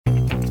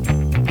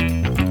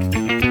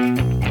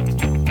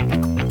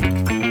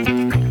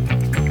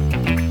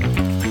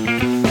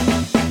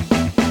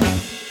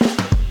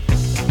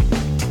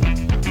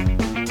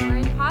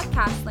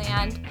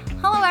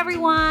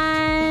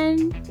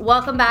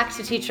Welcome back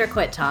to Teacher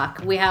Quit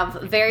Talk. We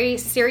have very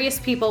serious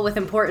people with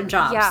important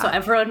jobs, so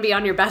everyone be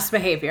on your best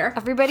behavior.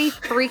 Everybody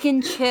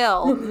freaking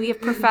chill. We have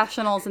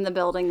professionals in the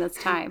building this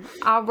time.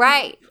 All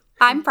right.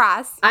 I'm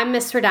Pras. I'm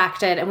Miss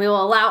Redacted, and we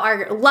will allow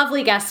our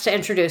lovely guest to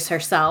introduce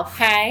herself.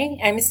 Hi,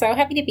 I'm so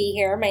happy to be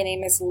here. My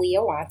name is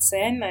Leah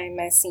Watson. I'm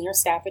a senior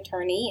staff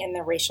attorney in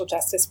the Racial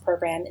Justice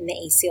Program in the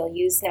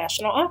ACLU's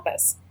National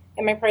Office.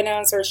 And my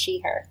pronouns are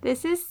she, her.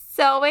 This is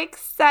so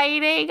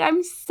exciting.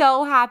 I'm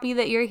so happy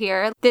that you're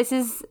here. This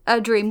is a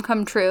dream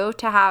come true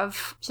to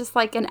have just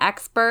like an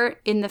expert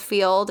in the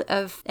field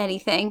of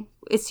anything.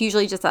 It's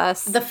usually just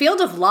us. The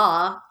field of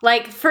law,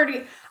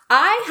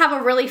 I have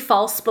a really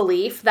false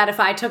belief that if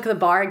I took the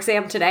bar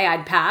exam today,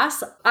 I'd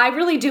pass. I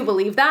really do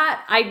believe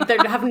that. I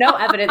have no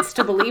evidence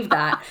to believe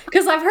that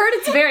because I've heard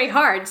it's very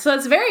hard. So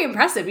it's very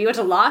impressive. You went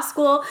to law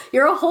school.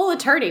 You're a whole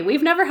attorney.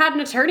 We've never had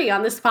an attorney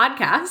on this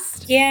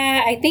podcast.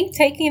 Yeah, I think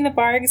taking the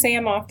bar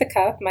exam off the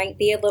cuff might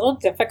be a little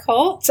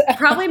difficult.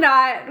 Probably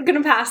not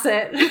going to pass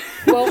it.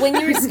 Well,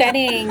 when you're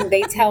studying,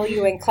 they tell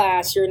you in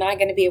class you're not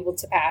going to be able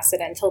to pass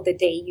it until the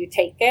day you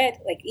take it.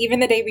 Like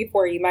even the day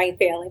before, you might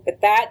fail it,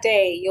 but that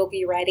day you'll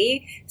be ready.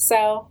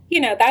 So,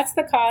 that's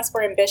the cause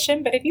for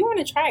ambition. But if you want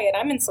to try it,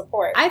 I'm in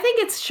support. I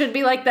think it should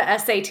be like the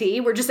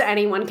SAT where just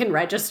anyone can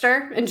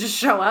register and just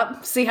show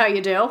up, see how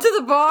you do. To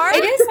the bar?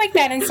 It is like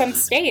that in some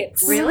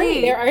states.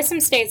 Really? There are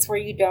some states where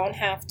you don't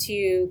have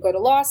to go to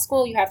law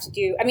school. You have to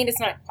do, it's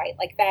not quite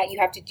like that. You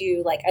have to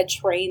do like a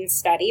trained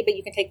study, but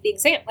you can take the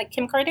exam like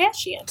Kim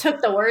Kardashian.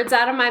 Took the words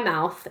out of my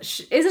mouth.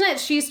 Isn't it?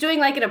 She's doing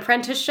like an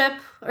apprenticeship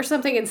or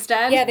something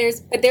instead? Yeah,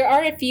 there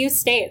are a few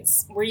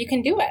states where you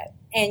can do it.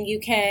 And you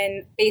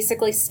can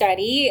basically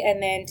study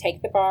and then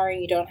take the bar and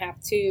you don't have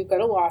to go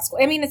to law school.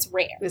 It's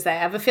rare. I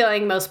have a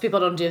feeling most people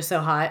don't do so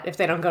hot if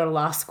they don't go to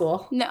law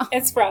school. No.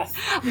 It's rough.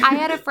 I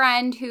had a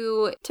friend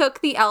who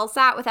took the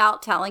LSAT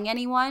without telling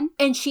anyone,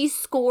 and she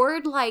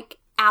scored like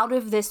out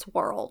of this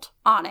world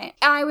on it.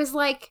 And I was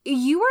like,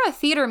 you were a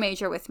theater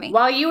major with me.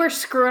 While you were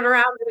screwing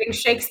around doing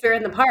Shakespeare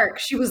in the Park,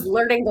 she was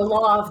learning the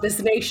law of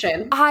this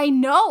nation. I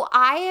know.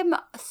 I am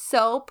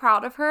so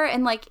proud of her.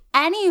 And like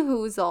any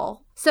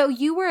hoozle. So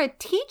you were a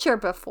teacher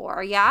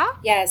before, yeah?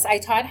 Yes, I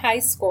taught high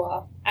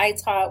school. I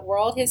taught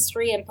world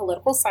history and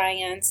political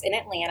science in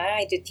Atlanta.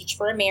 I did Teach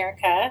for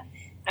America.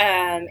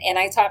 And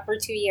I taught for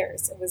 2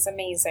 years. It was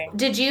amazing.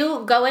 Did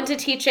you go into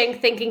teaching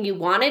thinking you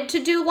wanted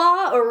to do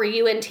law, or were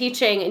you in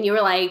teaching and you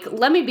were like,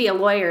 let me be a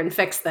lawyer and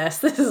fix this?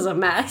 This is a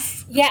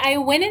mess. Yeah, I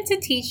went into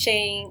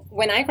teaching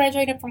when I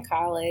graduated from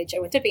college. I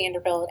went to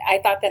Vanderbilt. I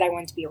thought that I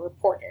wanted to be a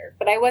reporter,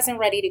 but I wasn't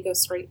ready to go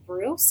straight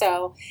through.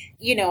 So,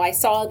 I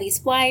saw these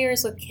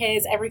flyers with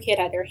kids. Every kid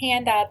had their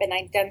hand up, and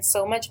I'd done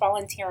so much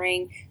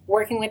volunteering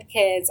working with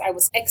kids. I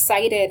was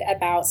excited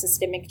about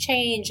systemic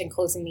change and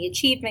closing the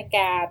achievement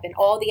gap and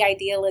all the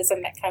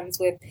idealism that comes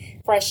with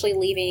freshly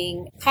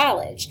leaving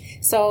college.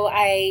 So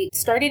I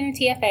started in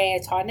TFA. I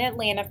taught in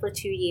Atlanta for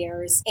 2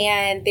 years,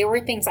 and there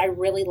were things I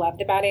really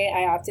loved about it.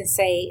 I often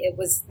say it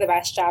was the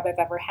best job I've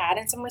ever had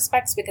in some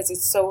respects because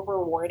it's so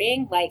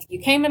rewarding. Like, you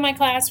came in my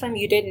classroom,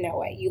 you didn't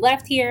know it. You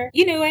left here,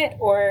 you knew it,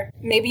 or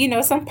maybe you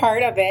know some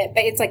part of it,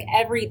 but it's like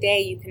every day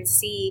you can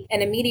see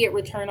an immediate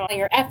return on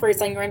your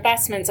efforts, on your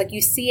investments. Like,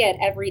 you see it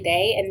every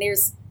day, and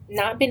there's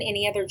not been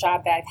any other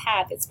job that I've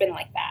had that's been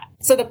like that.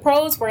 So the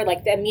pros were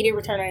like the immediate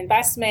return on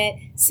investment,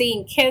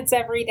 seeing kids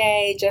every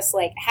day, just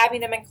like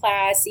having them in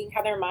class, seeing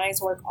how their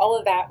minds work. All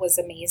of that was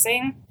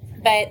amazing.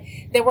 But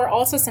there were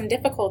also some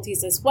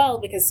difficulties as well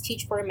because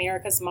Teach for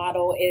America's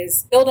model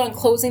is built on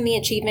closing the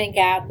achievement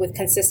gap with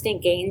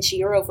consistent gains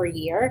year over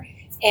year.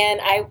 And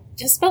I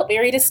just felt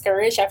very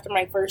discouraged after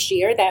my first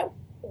year that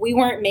we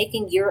weren't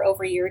making year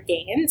over year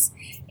gains.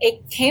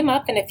 It came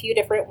up in a few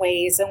different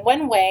ways. In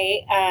one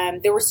way,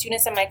 there were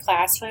students in my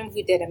classroom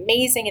who did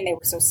amazing and they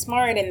were so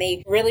smart and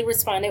they really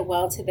responded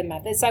well to the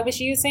methods I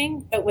was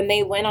using. But when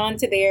they went on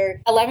to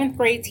their 11th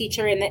grade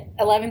teacher and the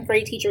 11th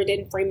grade teacher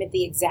didn't frame it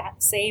the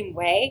exact same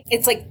way,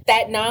 it's like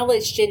that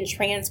knowledge didn't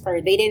transfer.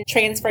 They didn't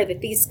transfer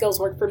that these skills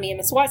work for me in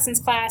Miss Watson's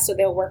class, so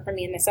they'll work for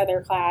me in this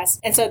other class.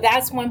 And so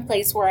that's one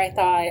place where I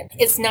thought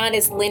it's not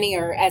as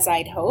linear as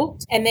I'd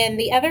hoped. And then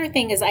the other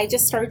thing is I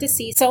just started to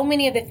see so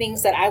many of the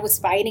things that I was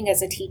fighting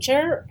as a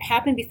teacher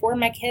happen before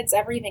my kids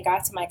ever even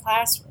got to my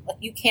classroom. Like,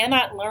 you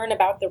cannot learn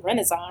about the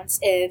Renaissance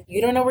if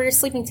you don't know where you're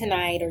sleeping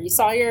tonight, or you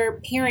saw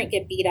your parent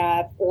get beat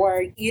up,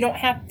 or you don't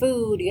have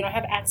food, you don't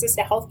have access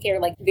to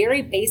healthcare, like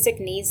very basic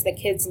needs that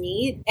kids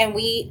need. And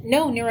we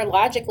know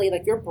neurologically,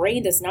 like, your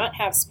brain does not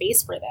have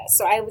space for this.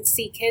 So I would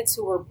see kids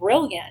who were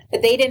brilliant,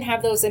 but they didn't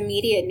have those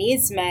immediate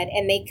needs met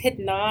and they could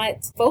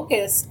not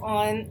focus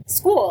on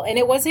school. And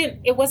it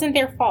wasn't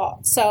their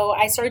fault. So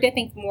I started to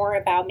think think more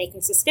about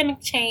making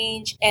systemic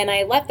change. And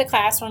I left the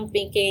classroom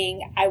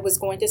thinking I was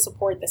going to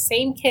support the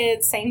same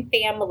kids, same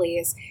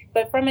families,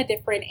 but from a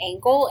different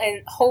angle,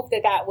 and hope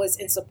that that was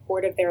in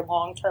support of their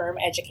long-term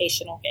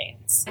educational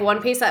gains.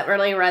 One piece that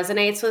really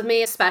resonates with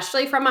me,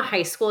 especially from a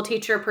high school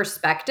teacher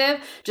perspective,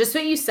 just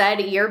what you said,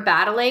 you're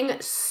battling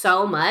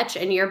so much,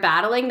 and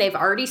they've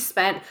already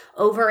spent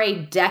over a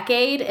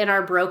decade in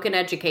our broken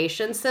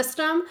education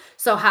system.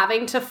 So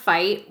having to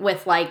fight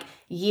with like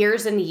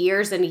years and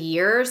years and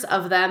years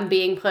of them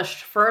being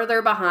pushed further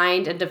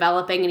behind and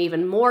developing an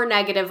even more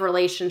negative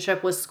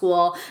relationship with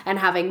school and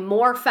having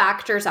more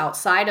factors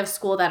outside of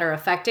school that are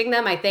affecting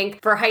them. I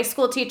think for high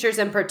school teachers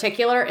in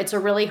particular, it's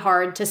really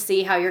hard to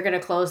see how you're going to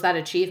close that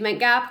achievement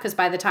gap, because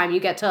by the time you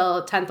get to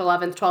 10th,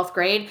 11th, 12th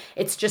grade,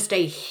 it's just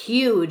a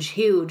huge,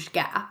 huge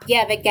gap.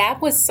 Yeah, the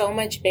gap was so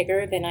much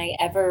bigger than I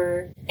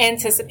ever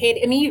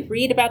anticipated. I mean, you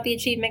read about the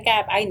achievement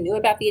gap. I knew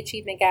about the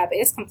achievement gap.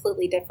 It's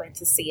completely different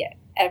to see it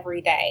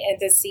every day and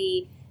to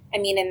see, I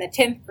mean, in the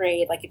 10th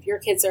grade, like if your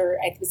kids are,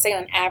 I would say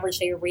on average,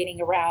 they were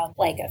reading around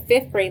like a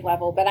 5th grade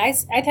level, but I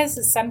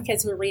tested some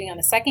kids who were reading on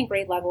a 2nd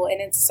grade level, and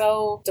it's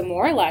so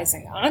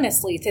demoralizing,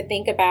 honestly, to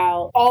think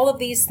about all of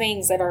these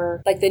things that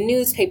are like the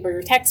newspaper,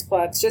 your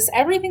textbooks, just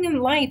everything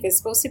in life is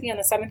supposed to be on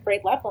the 7th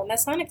grade level, and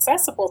that's not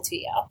accessible to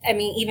you. I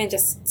mean, even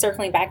just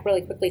circling back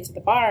really quickly to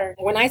the bar,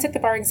 when I took the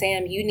bar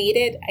exam, you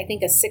needed, I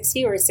think, a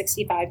 60 or a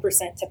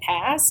 65% to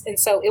pass, and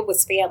so it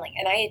was failing,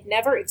 and I had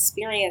never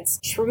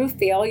experienced true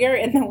failure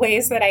in the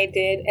ways that I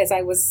did as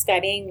I was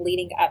studying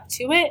leading up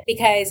to it,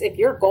 because if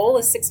your goal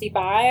is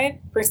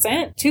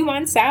 65%, 2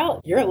 months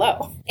out, you're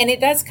low. And it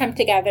does come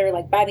together,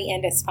 like by the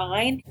end it's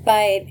fine.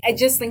 But I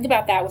just think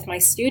about that with my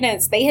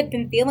students. They had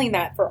been feeling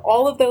that for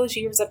all of those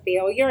years of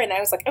failure. And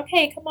I was like,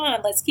 okay, come on,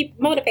 let's keep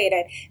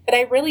motivated. But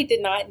I really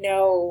did not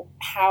know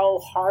how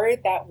hard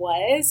that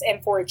was.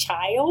 And for a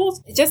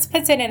child, it just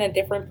puts it in a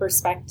different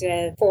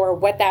perspective for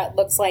what that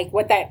looks like,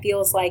 what that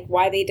feels like,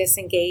 why they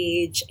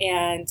disengage.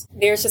 And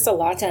there's just a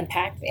lot to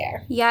unpack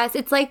there. Yes,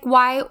 it's like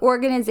why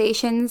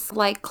organizations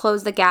like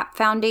Close the Gap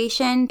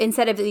Foundation,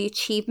 instead of the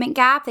achievement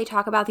gap, they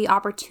talk about the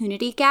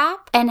opportunity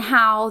gap and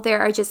how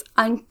there are just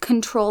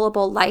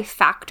uncontrollable life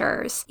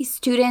factors. These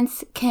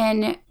students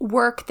can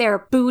work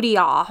their booty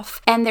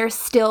off and they're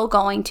still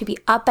going to be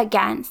up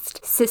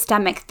against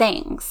systemic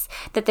things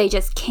that they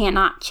just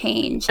cannot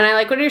change. And I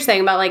like what you're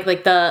saying about like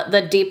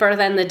the deeper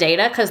than the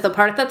data, because the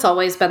part that's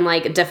always been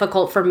like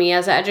difficult for me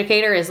as an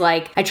educator is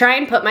like I try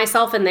and put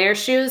myself in their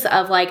shoes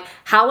of like,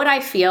 how would I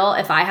feel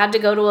if I had to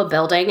go to a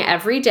building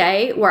every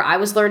day where I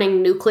was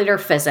learning nuclear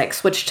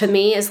physics, which to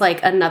me is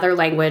like another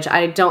language.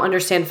 I don't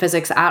understand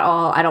physics at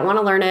all. I don't want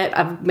to learn it.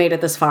 I've made it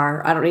this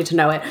far. I don't need to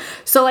know it.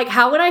 So like,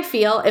 how would I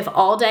feel if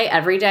all day,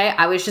 every day,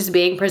 I was just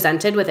being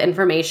presented with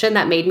information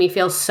that made me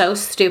feel so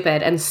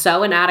stupid and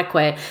so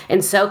inadequate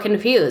and so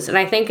confused? And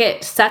I think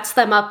it sets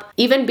them up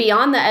even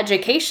beyond the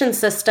education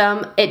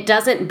system. It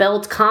doesn't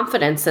build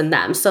confidence in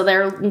them. So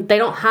they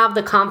don't have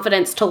the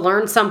confidence to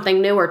learn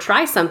something new or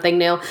try something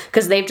new,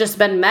 because they've just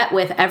been met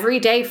with every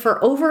day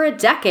for over a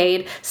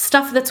decade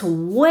stuff that's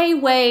way,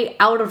 way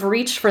out of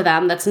reach for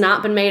them, that's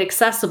not been made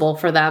accessible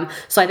for them.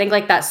 So I think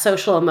like that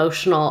social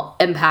emotional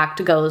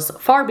impact goes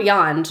far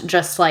beyond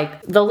just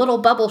like the little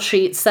bubble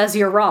sheet says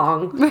you're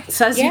wrong,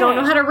 says you don't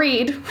know how to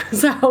read.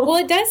 So well,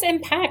 it does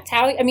impact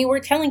how, I mean, we're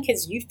telling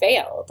kids you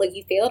failed, like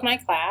you failed my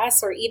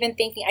class, or even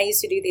thinking, I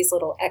used to do these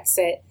little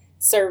exit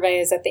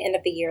surveys at the end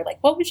of the year, like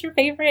what was your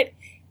favorite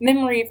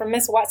memory from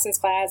Miss Watson's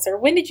class, or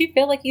when did you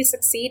feel like you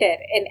succeeded?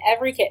 And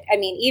every kid, I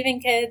mean,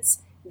 even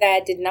kids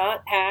that did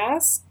not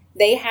pass,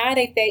 they had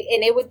a thing,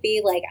 and it would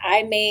be like,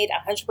 I made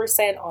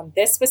 100% on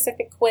this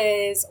specific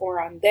quiz or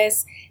on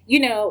this, you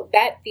know,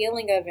 that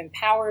feeling of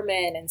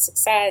empowerment and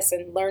success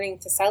and learning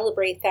to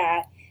celebrate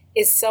that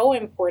is so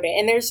important.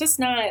 And there's just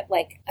not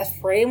like a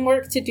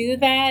framework to do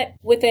that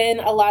within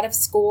a lot of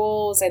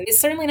schools. And it's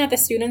certainly not the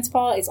students'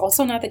 fault. It's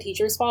also not the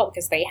teachers' fault,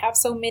 because they have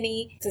so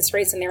many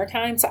constraints in their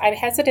time. So I'm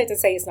hesitant to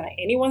say it's not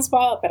anyone's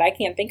fault, but I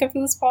can't think of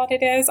whose fault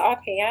it is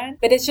offhand.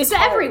 But it's just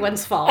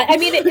everyone's fault. I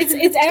mean,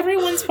 it's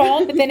everyone's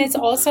fault, but then it's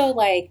also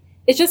like,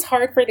 it's just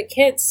hard for the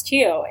kids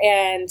too.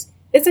 And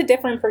it's a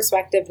different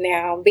perspective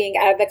now being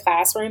out of the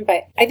classroom,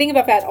 but I think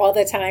about that all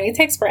the time. It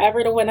takes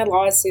forever to win a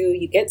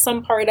lawsuit. You get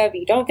some part of it,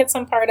 you don't get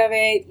some part of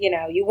it. You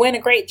know, you win a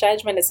great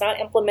judgment. It's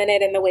not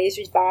implemented in the ways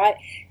you thought,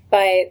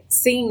 but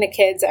seeing the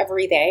kids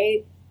every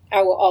day,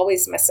 I will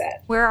always miss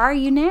it. Where are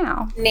you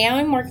now? Now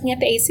I'm working at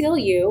the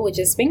ACLU, which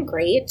has been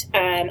great.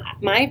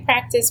 My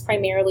practice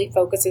primarily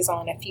focuses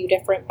on a few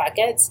different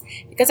buckets.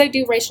 Because I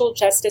do racial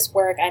justice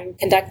work, I'm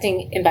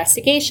conducting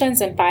investigations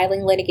and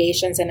filing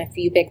litigations in a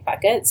few big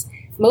buckets.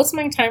 Most of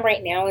my time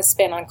right now is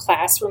spent on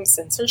classroom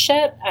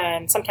censorship.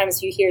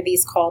 Sometimes you hear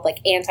these called like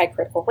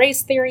anti-critical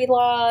race theory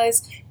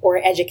laws, or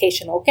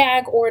educational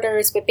gag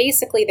orders. But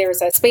basically,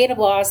 there's a spate of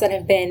laws that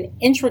have been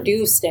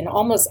introduced in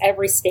almost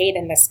every state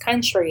in this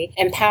country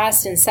and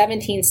passed in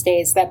 17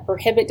 states that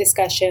prohibit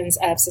discussions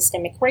of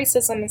systemic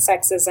racism and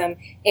sexism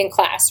in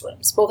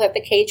classrooms, both at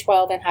the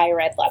K-12 and higher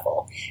ed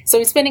level. So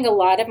I'm spending a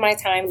lot of my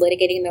time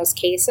litigating those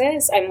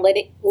cases. I'm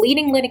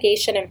leading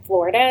litigation in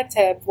Florida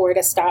to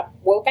Florida Stop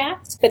Woke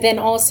Act, but then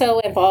also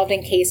involved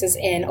in cases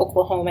in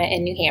Oklahoma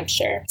and New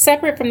Hampshire.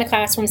 Separate from the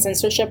classroom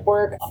censorship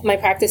work, my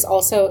practice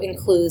also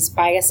includes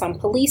bias on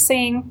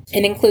policing.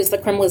 It includes the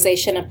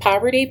criminalization of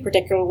poverty,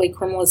 particularly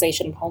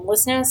criminalization of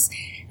homelessness,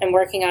 and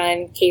working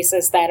on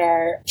cases that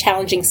are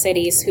challenging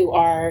cities who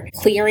are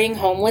clearing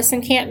homeless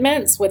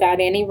encampments without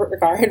any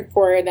regard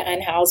for the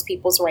unhoused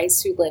people's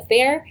rights who live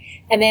there.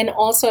 And then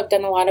also I've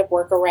done a lot of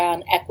work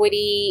around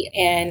equity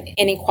and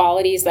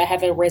inequalities that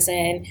have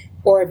arisen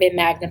or been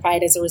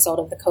magnified as a result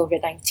of the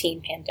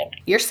COVID-19 pandemic.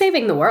 You're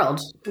saving the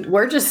world.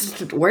 We're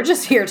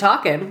just here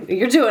talking.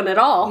 You're doing it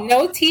all.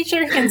 No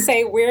teacher can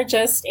say we're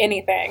just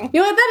anything.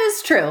 You know what? That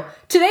is true.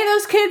 Today,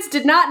 those kids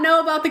did not know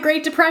about the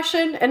Great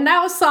Depression, and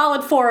now a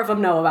solid 4 of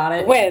them know about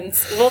it.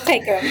 Wins. We'll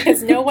take them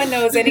because no one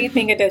knows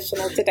anything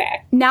additional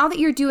today. Now that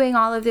you're doing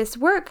all of this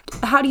work,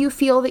 how do you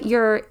feel that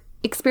your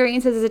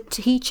experience as a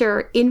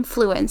teacher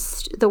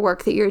influenced the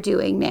work that you're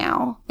doing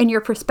now and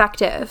your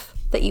perspective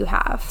that you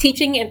have?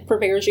 Teaching, it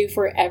prepares you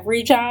for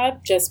every job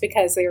just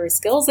because there are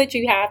skills that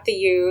you have to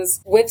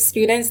use with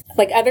students.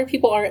 Like, other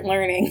people aren't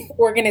learning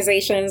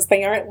organizations,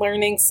 they aren't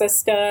learning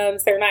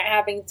systems, they're not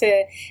having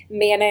to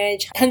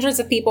manage hundreds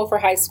of people for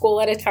high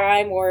school at a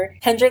time or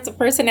hundreds of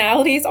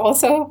personalities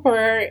also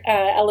for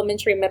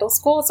elementary and middle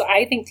school. So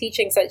I think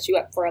teaching sets you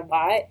up for a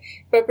lot,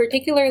 but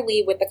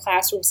particularly with the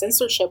classroom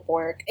censorship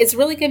work, it's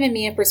really given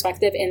me a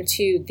perspective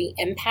into the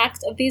impact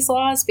of these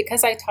laws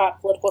because I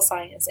taught political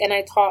science and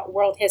I taught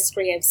world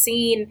history. I've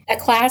seen a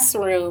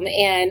classroom,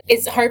 and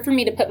it's hard for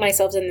me to put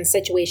myself in the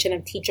situation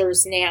of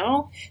teachers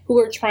now who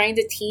are trying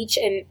to teach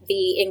and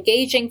be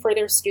engaging for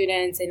their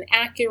students and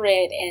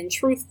accurate and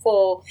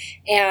truthful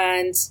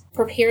and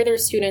prepare their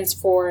students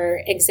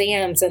for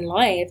exams in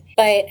life,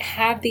 but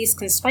have these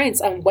constraints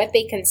on what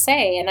they can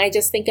say. And I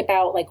just think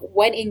about like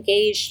what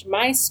engaged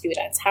my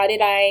students. How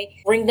did I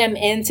bring them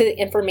into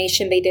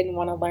information they didn't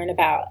want to learn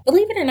about?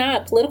 Believe it or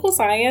not, political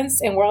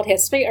science and world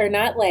history are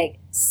not like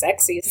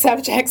sexy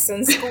subjects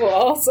in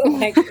school. So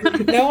like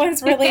no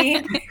one's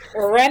really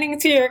running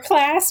to your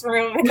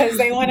classroom because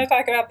they want to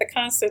talk about the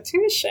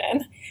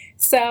Constitution.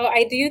 So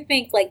I do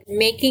think like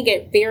making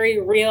it very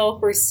real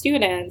for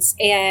students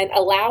and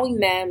allowing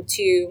them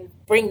to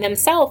bring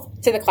themselves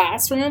to the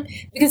classroom,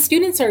 because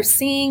students are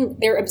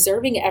they're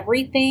observing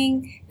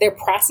everything, they're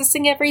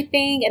processing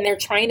everything, and they're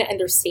trying to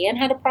understand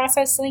how to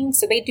process things.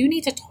 So they do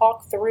need to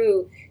talk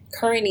through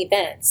current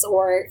events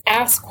or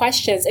ask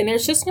questions. And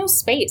there's just no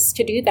space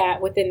to do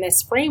that within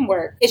this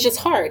framework. It's just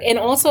hard. And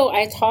also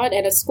I taught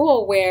at a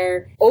school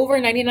where over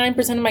 99%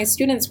 of my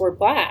students were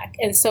Black.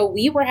 And so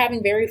we were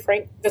having very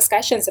frank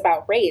discussions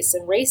about race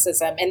and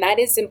racism. And that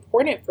is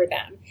important for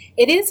them.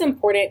 It is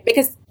important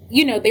because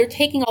they're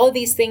taking all of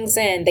these things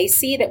in. They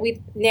see that we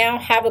now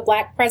have a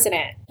Black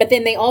president, but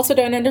then they also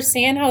don't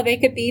understand how they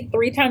could be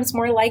 3 times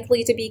more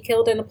likely to be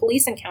killed in a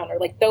police encounter.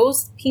 Like,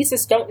 those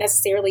pieces don't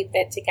necessarily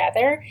fit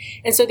together.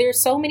 And so there's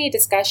so many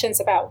discussions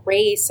about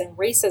race and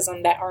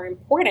racism that are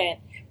important,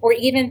 or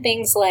even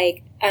things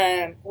like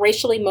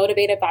racially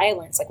motivated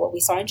violence, like what we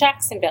saw in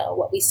Jacksonville,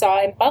 what we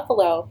saw in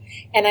Buffalo.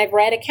 And I've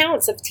read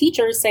accounts of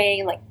teachers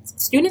saying, like,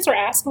 students are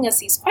asking us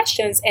these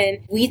questions and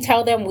we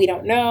tell them we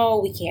don't know,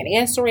 we can't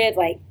answer it,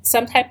 like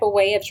some type of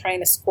way of trying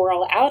to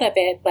squirrel out of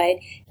it. But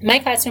my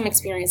classroom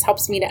experience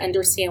helps me to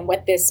understand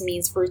what this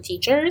means for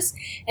teachers.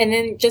 And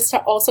then just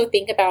to also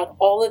think about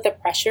all of the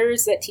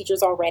pressures that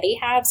teachers already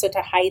have. So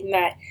to heighten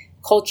that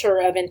culture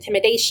of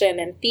intimidation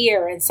and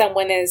fear, and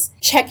someone is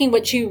checking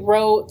what you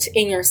wrote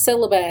in your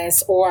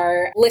syllabus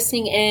or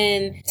listening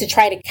in to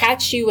try to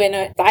catch you in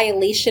a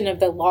violation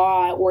of the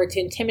law or to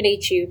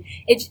intimidate you.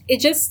 It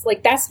just,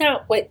 like, that's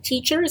not what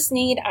teachers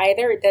need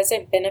either. It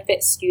doesn't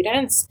benefit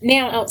students.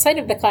 Now, outside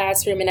of the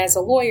classroom and as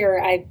a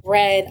lawyer, I've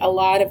read a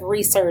lot of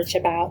research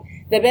about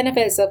the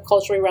benefits of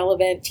culturally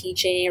relevant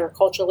teaching or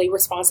culturally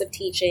responsive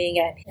teaching.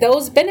 And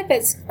those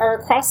benefits are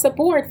across the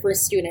board for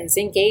students: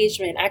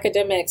 engagement,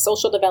 academic,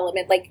 social development.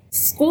 Like,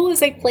 school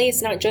is a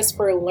place not just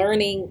for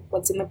learning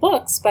what's in the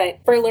books, but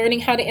for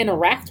learning how to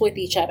interact with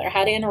each other,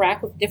 how to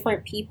interact with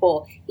different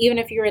people. Even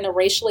if you're in a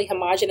racially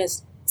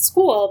homogenous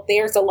school,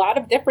 there's a lot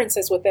of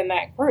differences within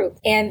that group.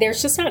 And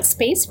there's just not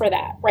space for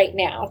that right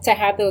now to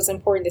have those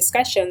important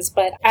discussions.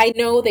 But I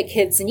know that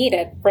kids need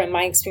it from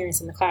my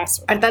experience in the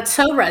classroom. And that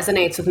so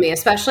resonates with me,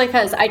 especially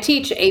because I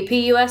teach AP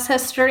US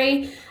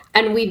history.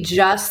 And we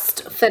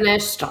just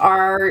finished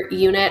our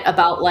unit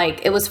about,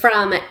 like, it was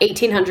from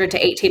 1800 to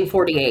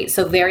 1848.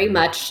 So very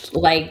much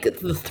like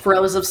the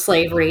throes of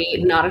slavery,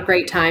 not a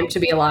great time to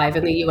be alive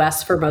in the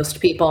US for most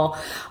people.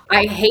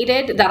 I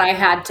hated that I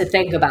had to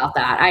think about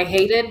that. I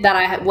hated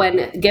that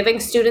when giving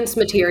students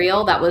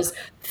material that was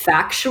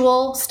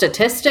factual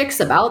statistics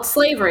about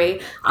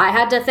slavery, I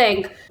had to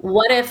think,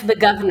 what if the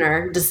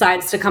governor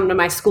decides to come to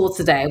my school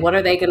today? What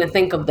are they going to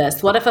think of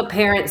this? What if a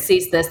parent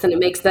sees this and it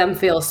makes them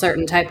feel a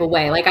certain type of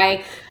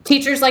way?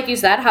 Teachers, like you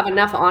said, have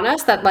enough on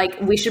us that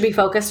we should be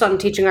focused on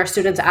teaching our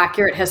students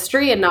accurate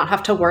history and not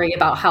have to worry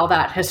about how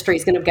that history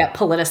is going to get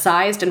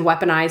politicized and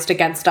weaponized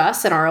against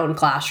us in our own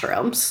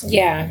classrooms.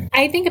 Yeah.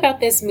 I think about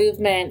this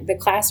movement, the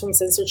classroom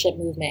censorship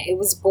movement. It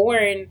was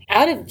born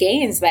out of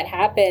gains that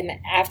happened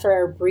after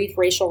a brief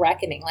racial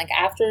reckoning.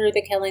 After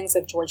the killings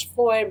of George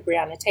Floyd,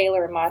 Breonna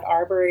Taylor, Ahmaud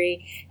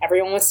Arbery,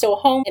 everyone was still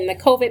home. In the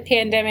COVID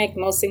pandemic,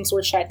 most things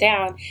were shut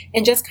down,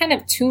 and just kind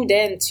of tuned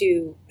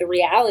into the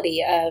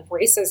reality of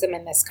racism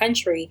in this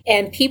country.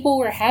 And people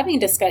were having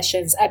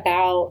discussions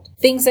about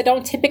things that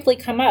don't typically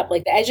come up.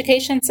 The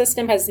education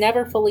system has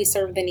never fully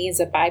served the needs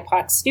of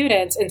BIPOC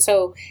students. And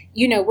so,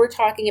 we're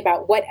talking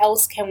about what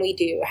else can we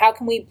do? How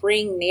can we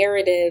bring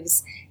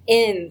narratives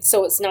in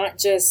so it's not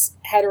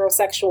just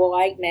heterosexual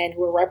white men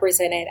who are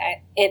represented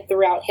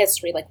throughout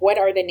history? What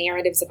are the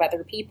narratives of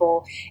other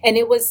people? And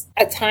it was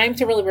a time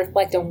to really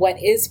reflect on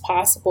what is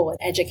possible in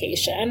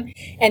education.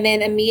 And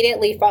then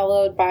immediately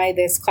followed by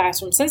this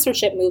classroom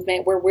censorship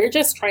movement where we're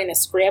just trying to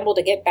scramble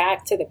to get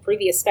back to the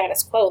previous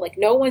status quo.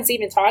 No one's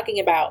even talking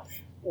about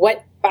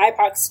what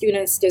BIPOC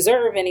students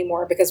deserve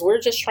anymore, because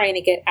we're just trying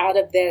to get out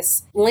of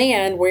this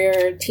land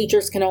where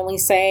teachers can only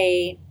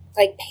say,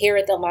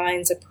 parrot the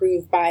lines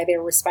approved by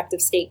their respective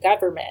state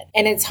government.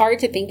 And it's hard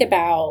to think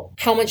about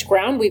how much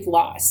ground we've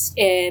lost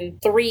in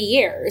 3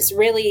 years,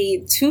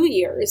 really 2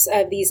 years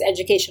of these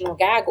educational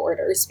gag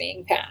orders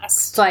being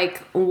passed. It's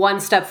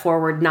one step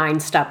forward, 9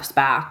 steps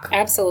back.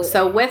 Absolutely.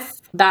 So with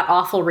that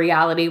awful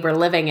reality we're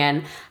living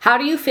in, how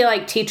do you feel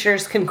like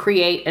teachers can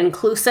create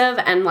inclusive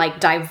and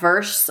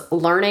diverse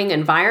learning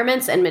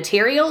environments and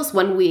materials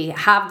when we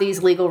have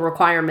these legal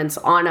requirements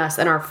on us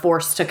and are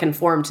forced to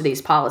conform to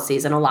these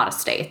policies in a lot of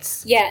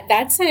states? Yeah,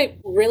 that's a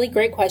really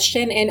great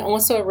question, and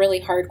also a really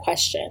hard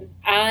question.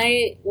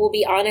 I will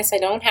be honest, I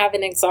don't have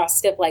an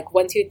exhaustive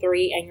 1, 2,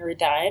 3 and you're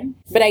done.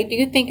 But I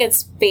do think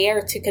it's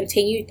fair to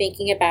continue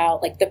thinking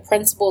about the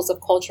principles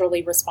of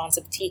culturally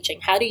responsive teaching.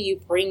 How do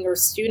you bring your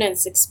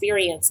students'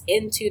 experience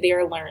into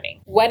their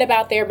learning? What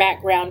about their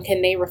background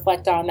can they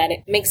reflect on that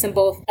it makes them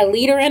both a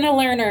leader and a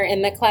learner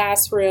in the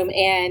classroom?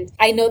 And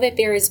I know that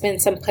there has been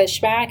some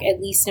pushback,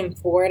 at least in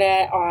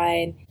Florida,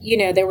 on,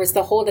 there was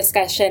the whole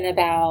discussion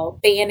about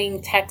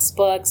banning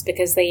textbooks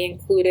because they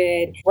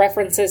included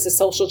references to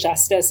social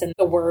justice and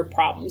the word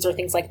problems or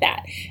things like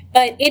that.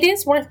 But it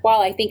is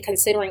worthwhile, I think,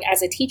 considering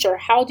as a teacher,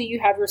 how do you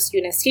have your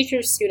students teach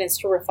your students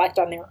to reflect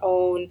on their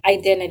own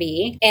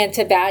identity and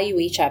to value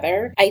each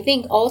other? I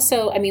think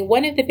also,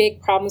 one of the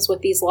big problems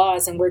with these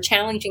laws, and we're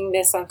challenging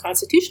this on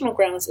constitutional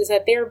grounds, is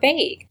that they're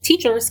vague.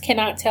 Teachers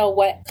cannot tell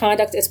what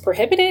conduct is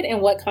prohibited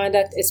and what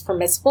conduct is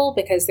permissible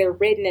because they're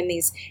written in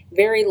these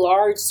very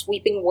large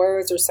sweeping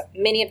words, or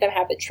many of them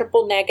have a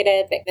triple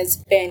negative that has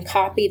been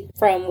copied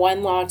from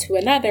one law to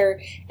another.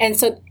 And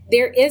so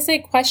there is a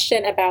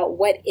question about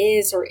what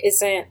is or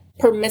isn't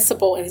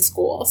permissible in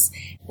schools,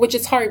 which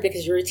is hard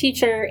because you're a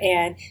teacher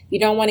and you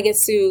don't want to get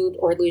sued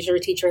or lose your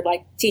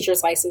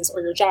teacher's license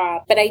or your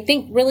job. But I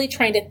think really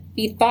trying to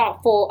be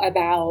thoughtful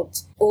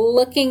about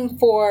looking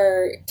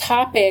for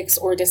topics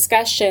or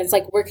discussions,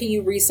 where can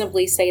you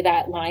reasonably say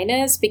that line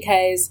is?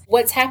 Because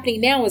what's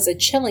happening now is a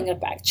chilling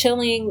effect.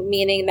 Chilling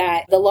meaning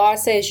that the law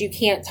says you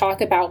can't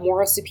talk about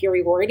moral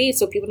superiority.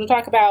 So people don't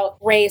talk about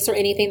race or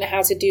anything that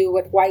has to do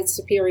with white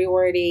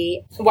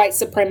superiority, white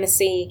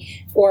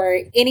supremacy,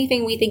 or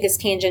anything we think is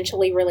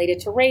tangentially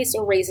related to race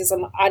or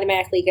racism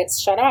automatically gets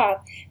shut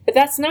off. But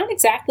that's not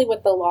exactly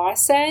what the law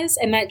says.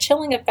 And that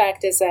chilling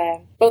effect is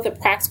both a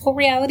practical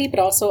reality, but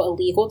also a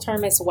legal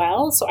term as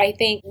well. So I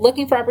think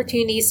looking for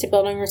opportunities to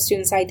build on your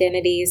students'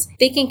 identities,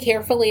 thinking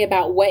carefully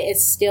about what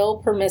is still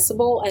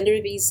permissible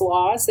under these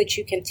laws that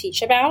you can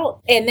teach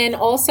about, and then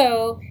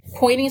also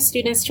pointing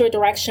students to a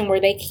direction where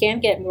they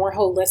can get more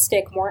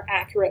holistic, more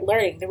accurate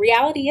learning. The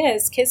reality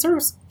is kids are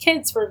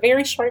kids for a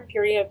very short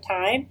period of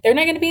time. They're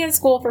not going to be in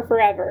school for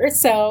forever.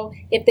 So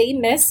if they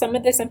miss some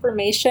of this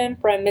information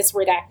from Ms.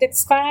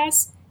 Redacted's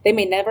class, they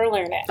may never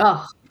learn it.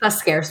 Oh, that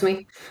scares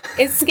me.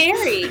 It's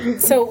scary.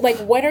 So,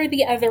 what are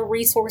the other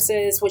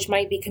resources, which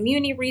might be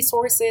community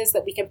resources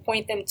that we can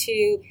point them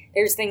to?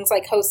 There's things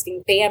like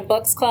hosting banned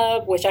books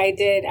club, which I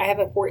did. I have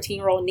a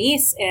 14-year-old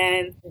niece,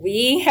 and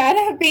we had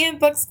a banned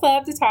books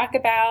club to talk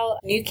about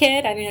New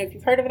Kid. I don't know if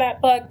you've heard of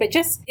that book, but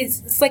just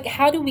it's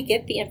how do we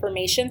get the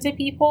information to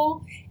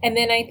people? And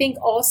then I think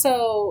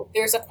also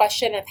there's a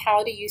question of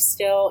how do you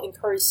still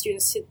encourage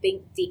students to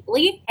think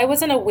deeply? I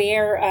wasn't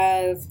aware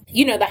of,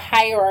 the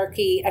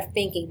hierarchy of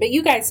thinking, but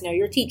you guys know,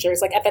 your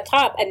teachers, at the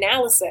top,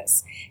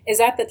 analysis is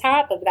at the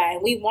top of that.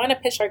 And we want to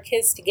push our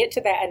kids to get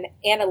to that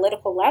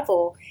analytical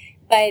level.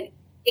 But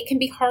it can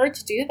be hard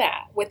to do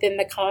that within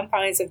the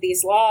confines of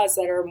these laws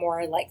that are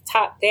more like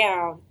top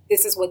down.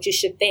 This is what you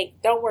should think.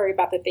 Don't worry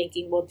about the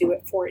thinking. We'll do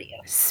it for you.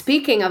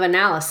 Speaking of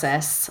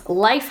analysis,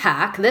 life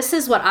hack. This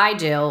is what I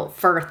do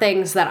for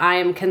things that I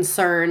am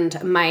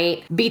concerned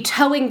might be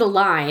towing the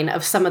line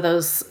of some of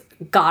those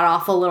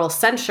god-awful little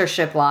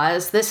censorship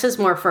laws. This is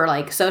more for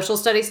like social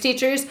studies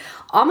teachers.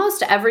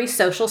 Almost every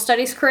social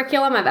studies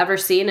curriculum I've ever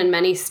seen in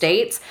many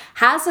states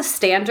has a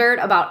standard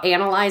about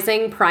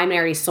analyzing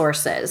primary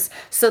sources.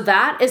 So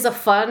that is a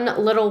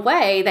fun little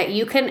way that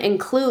you can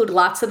include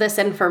lots of this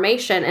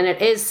information, and it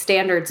is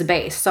standards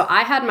based. So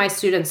I had my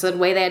students, the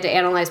way they had to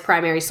analyze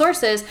primary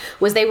sources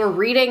was they were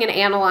reading and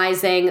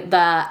analyzing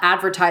the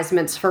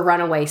advertisements for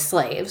runaway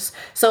slaves.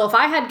 So if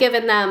I had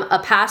given them a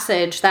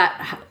passage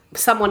that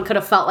someone could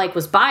have felt like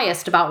was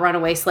biased about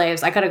runaway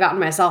slaves, I could have gotten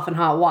myself in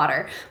hot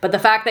water. But the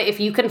fact that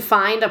if you can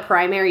find a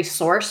primary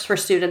source for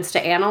students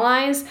to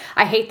analyze,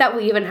 I hate that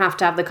we even have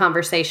to have the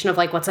conversation of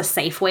like, what's a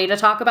safe way to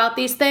talk about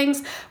these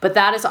things? But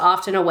that is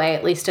often a way,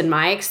 at least in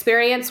my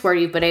experience, where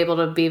you've been able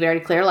to be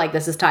very clear, like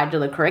this is tied to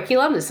the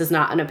curriculum. This is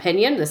not an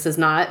opinion. This is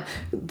not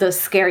the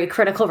scary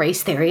critical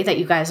race theory that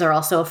you guys are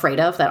also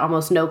afraid of, that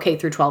almost no K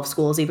through 12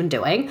 school is even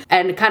doing.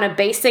 And kind of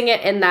basing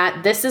it in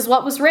that this is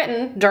what was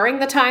written during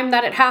the time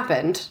that it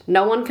happened.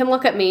 No one can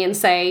look at me and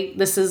say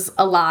this is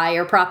a lie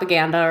or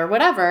propaganda or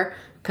whatever,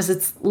 because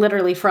it's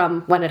literally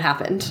from when it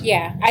happened.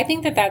 Yeah, I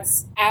think that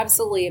that's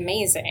absolutely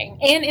amazing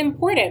and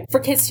important for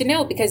kids to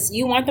know, because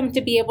you want them to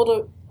be able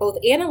to both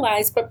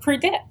analyze but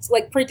predict.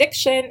 Like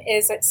prediction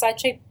is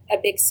such a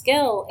big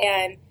skill.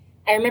 And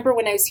I remember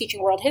when I was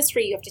teaching world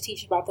history, you have to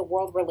teach about the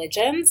world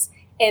religions.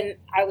 And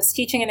I was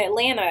teaching in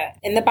Atlanta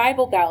in the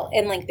Bible Belt,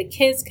 and like the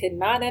kids could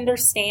not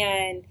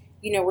understand.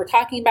 You know, we're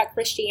talking about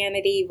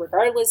Christianity,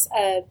 regardless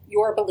of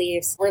your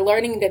beliefs. We're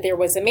learning that there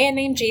was a man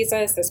named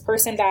Jesus. This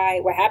person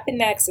died. What happened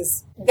next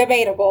is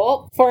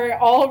debatable for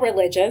all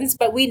religions.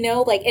 But we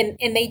know, like, and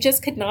they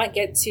just could not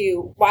get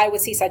to why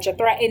was he such a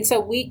threat? And so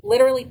we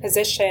literally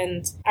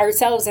positioned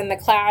ourselves in the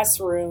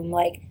classroom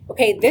like,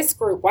 okay, this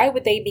group, why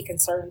would they be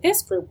concerned?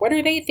 This group, what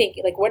are they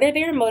thinking? Like, what are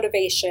their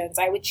motivations?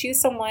 I would choose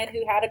someone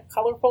who had a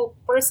colorful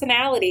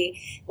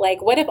personality.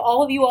 Like, what if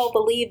all of you all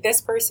believe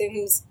this person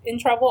who's in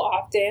trouble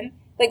often?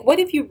 Like, what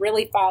if you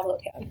really followed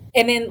him?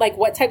 And then, like,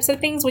 what types of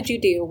things would you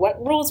do?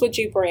 What rules would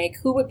you break?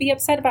 Who would be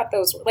upset about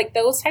those? Like,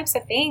 those types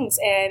of things.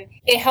 And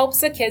it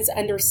helps the kids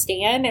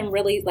understand and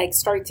really, like,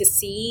 start to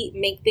see,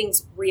 make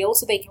things real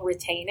so they can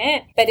retain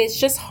it. But it's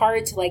just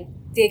hard to, like,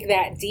 dig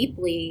that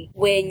deeply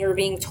when you're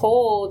being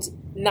told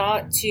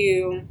not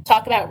to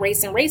talk about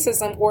race and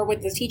racism, or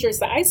with the teachers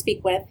that I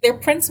speak with, their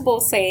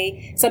principals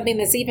say something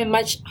that's even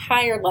much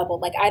higher level.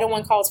 Like, I don't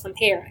want calls from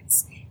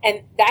parents.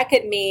 And that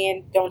could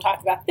mean don't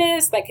talk about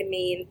this. That could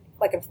mean,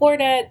 like in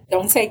Florida,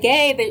 don't say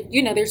gay.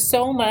 You know, there's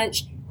so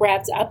much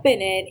wrapped up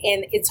in it,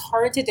 and it's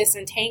hard to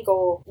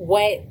disentangle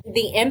what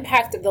the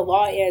impact of the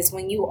law is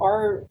when you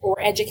are, or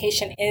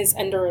education is,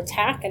 under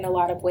attack in a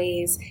lot of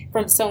ways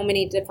from so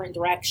many different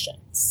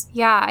directions.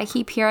 Yeah, I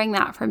keep hearing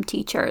that from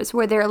teachers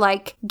where they're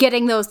like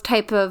getting those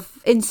type of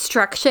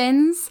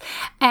instructions,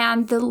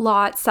 and the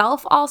law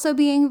itself also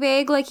being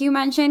vague, like you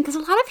mentioned, because a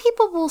lot of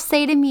people will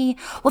say to me,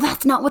 well,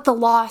 that's not what the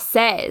law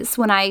says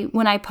when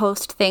I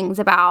post things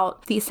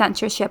about these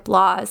censorship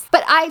laws.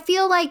 But I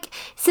feel like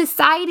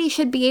society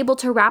should be able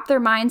to wrap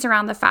their minds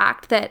around the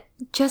fact that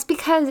just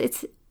because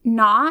it's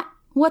not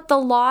what the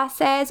law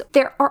says,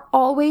 there are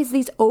always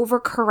these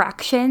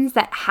overcorrections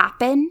that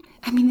happen.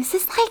 I mean, this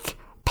is like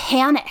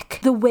panic.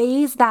 The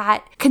ways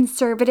that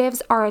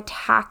conservatives are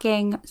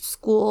attacking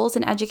schools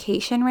and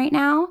education right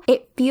now,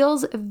 it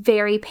feels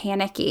very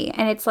panicky.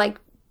 And it's like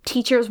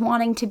teachers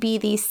wanting to be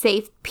these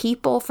safe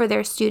people for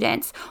their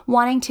students,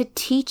 wanting to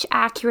teach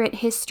accurate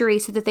history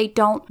so that they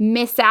don't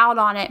miss out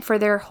on it for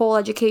their whole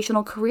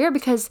educational career,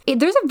 because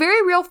there's a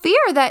very real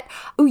fear that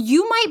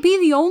you might be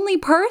the only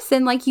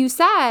person, like you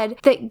said,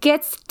 that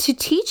gets to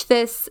teach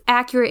this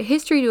accurate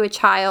history to a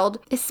child,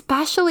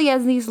 especially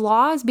as these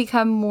laws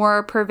become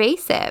more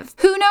pervasive.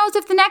 Who knows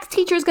if the next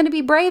teacher is going to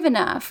be brave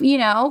enough, you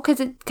know, because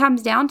it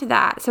comes down to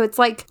that. So it's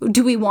like,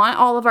 do we want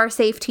all of our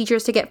safe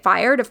teachers to get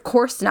fired? Of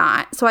course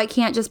not. So I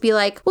can't just be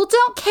like, well,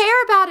 don't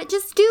care about it,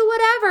 just do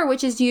whatever,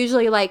 which is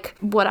usually like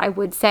what I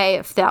would say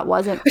if that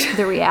wasn't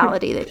the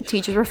reality that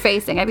teachers were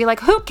facing. I'd be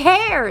like, who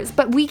cares?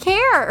 But we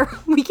care.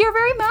 We care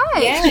very much.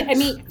 Yeah, I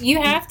mean, you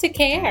have to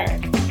care.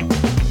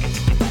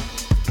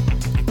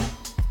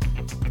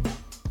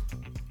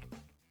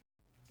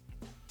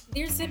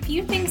 There's a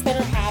few things that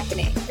are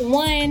happening.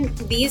 One,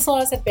 these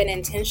laws have been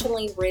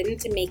intentionally written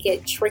to make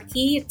it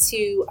tricky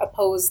to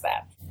oppose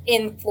them.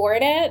 In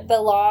Florida,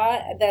 the law,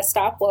 the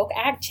Stop Woke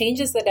Act,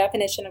 changes the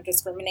definition of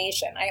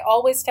discrimination. I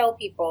always tell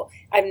people,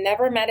 I've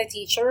never met a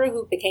teacher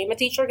who became a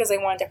teacher because they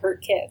wanted to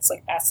hurt kids.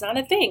 Like, that's not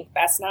a thing.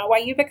 That's not why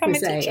you become a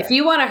teacher. If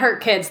you want to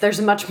hurt kids,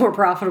 there's much more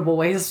profitable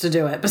ways to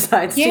do it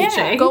besides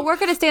teaching. Go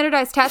work at a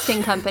standardized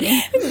testing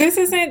company. This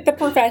isn't the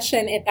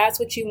profession if that's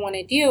what you want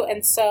to do.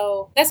 And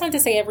so that's not to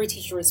say every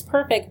teacher is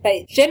perfect,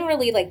 but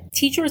generally, like,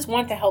 teachers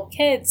want to help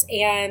kids.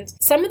 And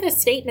some of the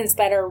statements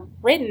that are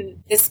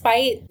written,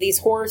 despite these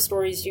horror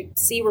stories you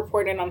see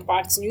reported on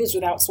Fox News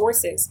without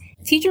sources,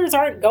 teachers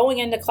aren't going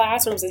into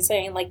classrooms and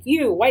saying, like,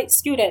 you, white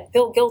student,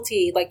 feel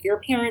guilty, like your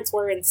parents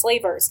were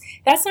enslavers.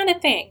 That's not a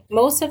thing.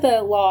 Most of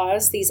the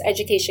laws, these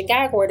education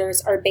gag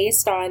orders, are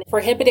based on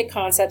prohibited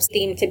concepts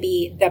deemed to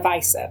be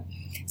divisive.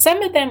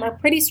 Some of them are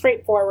pretty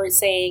straightforward,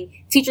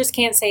 saying teachers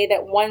can't say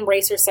that one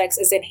race or sex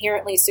is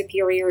inherently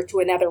superior to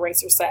another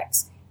race or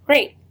sex.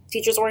 Great.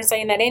 Teachers weren't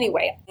saying that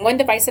anyway. One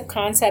divisive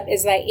concept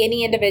is that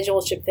any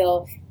individual should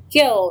feel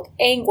guilt,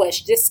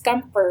 anguish,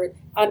 discomfort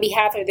on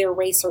behalf of their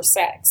race or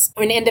sex.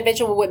 An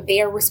individual would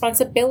bear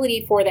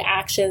responsibility for the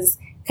actions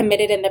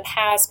committed in the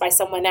past by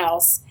someone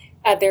else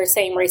of their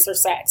same race or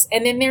sex.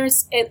 And then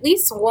there's at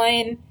least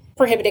one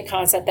prohibited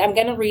concept that I'm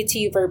going to read to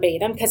you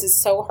verbatim because it's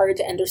so hard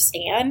to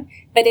understand.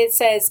 But it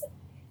says,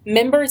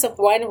 members of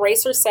one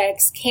race or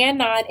sex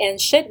cannot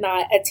and should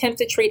not attempt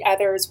to treat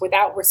others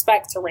without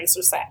respect to race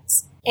or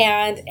sex.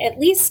 And at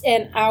least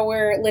in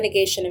our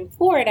litigation in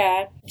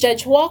Florida,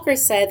 Judge Walker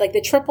said, like,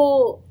 the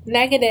triple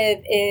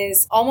negative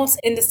is almost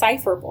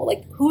indecipherable.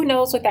 Like, who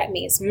knows what that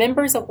means?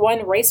 Members of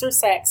one race or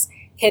sex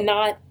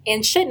cannot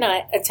and should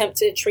not attempt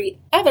to treat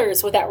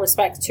others without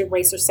respect to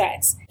race or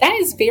sex. That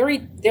is very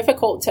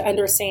difficult to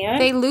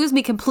understand. They lose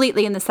me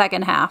completely in the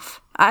second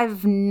half. I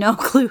have no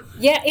clue.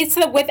 Yeah, it's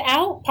the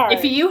without part.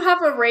 If you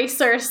have a race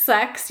or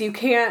sex, you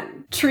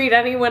can't treat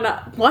anyone.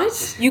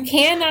 What? You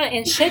cannot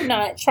and should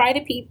not try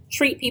to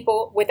treat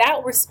people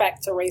without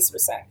respect to race or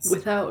sex.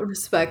 Without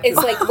respect. It's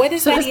like, what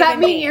does so that does that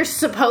even mean you're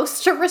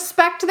supposed to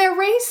respect their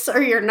race,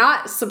 or you're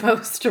not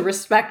supposed to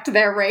respect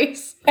their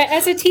race? But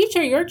as a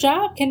teacher, your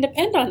job can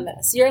depend on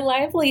this. Your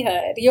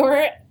livelihood,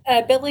 your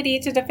ability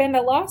to defend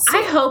a lawsuit.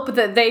 I hope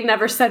that they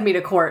never send me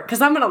to court,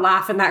 because I'm going to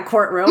laugh in that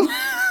courtroom.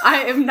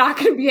 I am not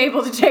going to be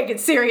able to take it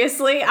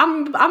seriously.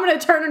 I'm going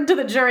to turn to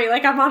the jury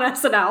like I'm on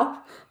SNL.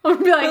 I'm going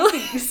to be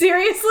like,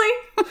 seriously?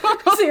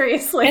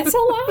 Seriously. It's a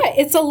lot.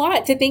 It's a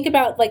lot to think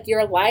about, like,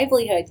 your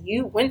livelihood.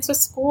 You went to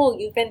school.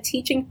 You've been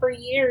teaching for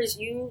years.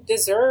 You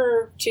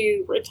deserve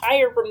to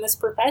retire from this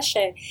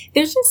profession.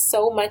 There's just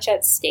so much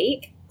at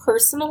stake.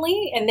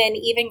 Personally, and then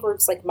even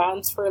groups like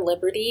Moms for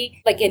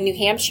Liberty, like in New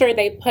Hampshire,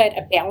 they put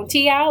a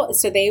bounty out.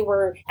 So they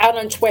were out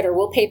on Twitter,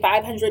 we'll pay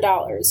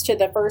 $500 to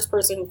the first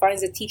person who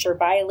finds a teacher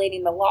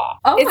violating the law.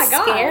 Oh it's my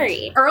God.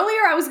 Scary.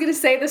 Earlier, I was going to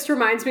say this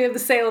reminds me of the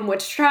Salem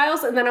witch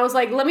trials, and then I was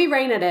like, let me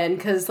rein it in,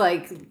 because,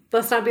 like,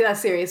 let's not be that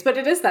serious. But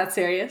it is that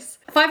serious.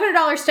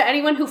 $500 to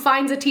anyone who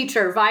finds a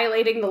teacher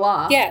violating the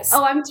law. Yes.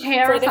 Oh, I'm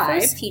terrified. For the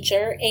first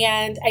teacher.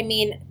 And I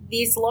mean,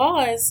 these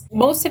laws,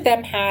 most of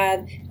them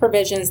have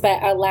provisions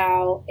that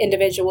allow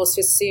individuals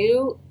to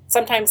sue,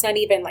 sometimes not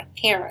even like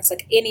parents,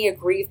 like any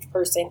aggrieved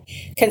person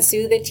can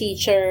sue the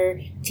teacher.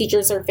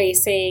 Teachers are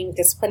facing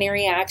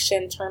disciplinary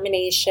action,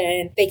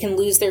 termination. They can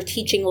lose their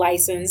teaching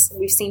license.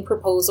 We've seen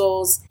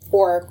proposals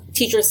for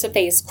teachers to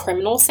face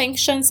criminal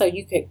sanctions, so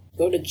you could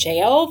go to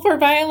jail for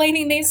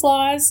violating these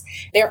laws.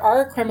 There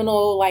are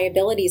criminal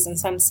liabilities in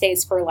some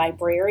states for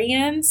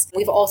librarians.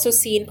 We've also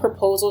seen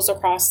proposals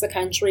across the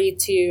country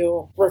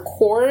to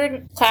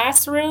record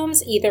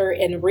classrooms either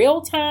in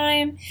real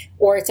time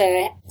or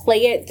to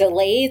play it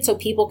delayed so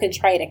people can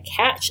try to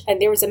catch.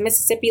 And there was a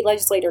Mississippi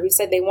legislator who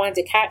said they wanted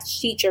to catch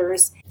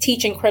teachers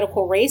teaching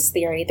critical race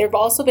theory. There have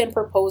also been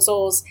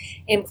proposals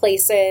in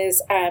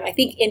places, I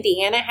think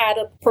Indiana had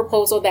a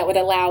proposal that would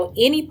allow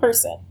any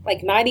person,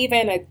 like not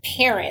even a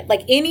parent,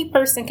 like any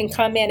person can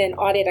come in and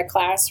audit a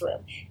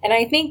classroom. And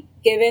I think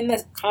given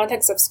the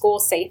context of school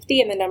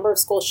safety and the number of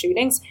school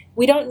shootings,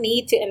 we don't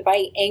need to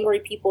invite angry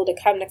people to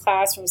come to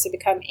classrooms to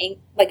become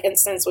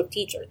incensed with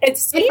teachers.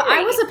 It's scary. If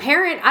I was a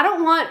parent, I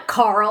don't want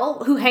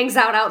Carl, who hangs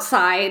out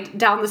outside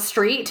down the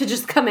street, to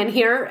just come in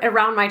here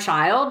around my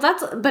child.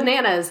 That's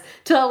bananas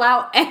to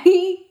allow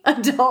any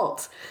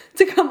adult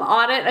to come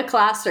audit a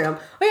classroom.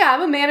 Oh yeah,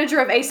 I'm a manager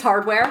of Ace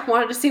Hardware.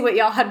 Wanted to see what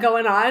y'all had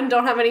going on.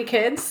 Don't have any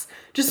kids.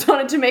 Just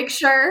wanted to make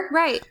sure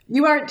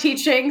you aren't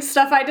teaching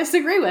stuff I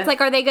disagree with. It's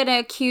like, are they going to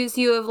accuse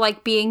you of,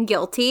 like, being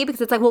guilty?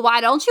 Because it's like, well, why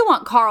don't you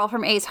want Carl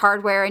from Ace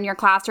Hardware in your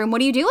classroom?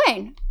 What are you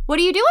doing? What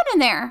are you doing in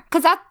there?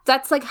 Because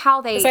that's like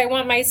how they... Because I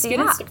want my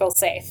students to feel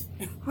safe.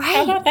 Right.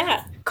 How about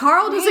that?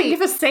 Carl doesn't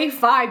give a safe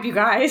vibe, you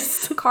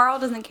guys. Carl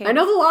doesn't care. I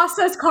know the law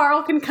says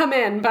Carl can come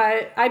in,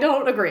 but I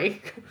don't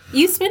agree.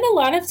 You spend a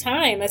lot of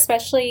time,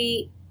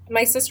 especially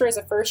my sister is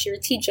a first-year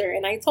teacher,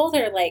 and I told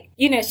her, like,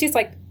 she's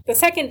like, the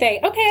second day,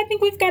 okay, I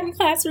think we've gotten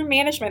classroom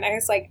management. I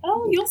was like,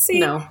 oh, you'll see.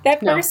 That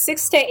first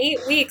 6 to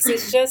 8 weeks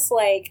is just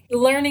like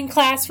learning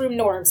classroom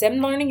norms, them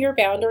learning your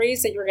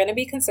boundaries, that you're going to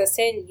be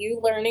consistent,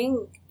 you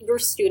learning your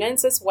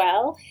students as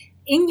well.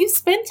 and you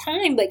spend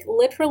time like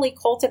literally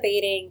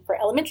cultivating for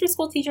elementary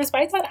school teachers.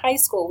 But I taught high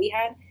school. We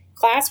had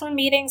classroom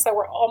meetings that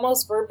were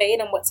almost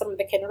verbatim what some of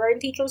the kindergarten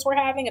teachers were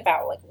having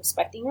about like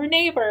respecting your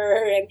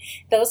neighbor and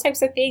those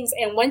types of things.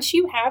 And once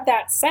you have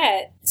that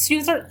set,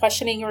 students aren't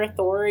questioning your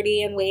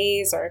authority in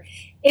ways, or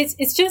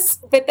it's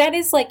just, but that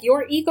is like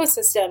your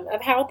ecosystem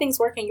of how things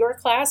work in your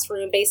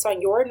classroom based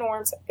on your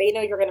norms. They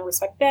know you're going to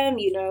respect them.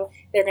 You know,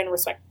 they're going to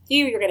respect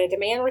you. You're going to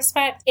demand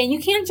respect. And you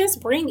can't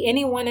just bring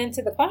anyone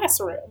into the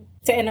classroom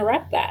to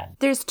interrupt that.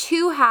 There's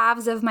two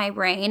halves of my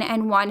brain,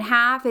 and one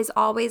half is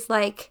always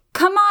like,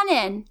 come on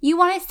in. You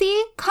want to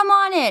see? Come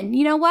on in.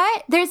 You know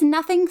what? There's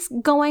nothing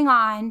going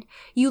on.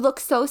 You look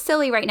so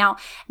silly right now.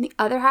 And the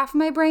other half of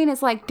my brain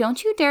is like,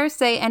 don't you dare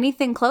say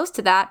anything close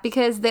to that,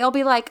 because they'll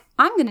be like,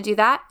 I'm going to do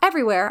that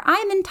everywhere.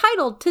 I'm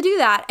entitled to do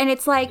that. And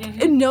it's like,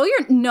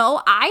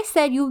 no, I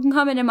said you can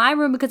come into my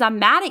room because I'm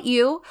mad at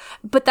you,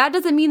 but that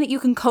doesn't mean that you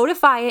can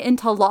codify it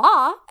into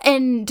law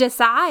and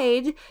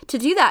decide to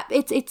do that.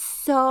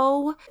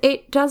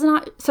 It does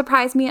not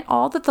surprise me at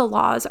all that the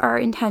laws are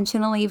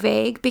intentionally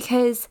vague,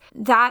 because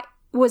that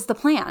was the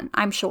plan,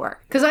 I'm sure.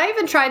 Because I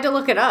even tried to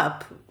look it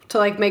up to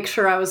like make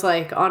sure I was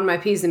like on my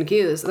P's and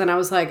Q's. And then I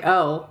was like,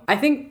 oh, I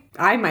think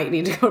I might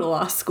need to go to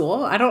law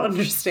school. I don't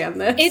understand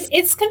this.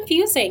 It's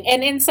confusing.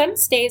 And in some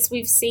states,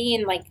 we've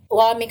seen like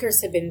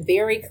lawmakers have been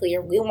very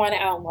clear. We want to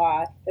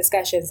outlaw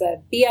discussions of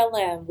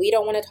BLM. We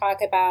don't want to talk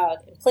about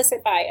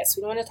implicit bias.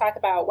 We don't want to talk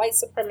about white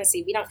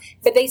supremacy.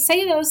 But they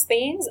say those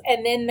things,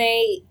 and then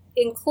they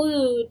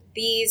include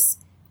these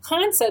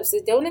concepts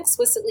that don't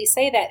explicitly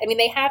say that. I mean,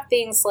 they have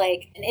things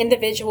like an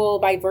individual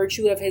by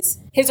virtue of his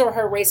or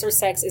her race or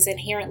sex is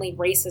inherently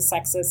racist,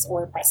 sexist,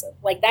 or oppressive.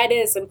 Like that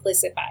is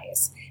implicit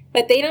bias.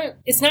 But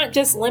it's not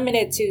just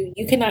limited to,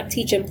 you cannot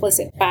teach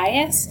implicit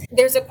bias.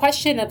 There's a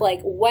question of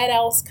like, what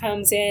else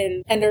comes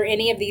in under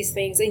any of these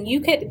things? And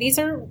these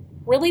are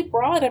really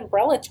broad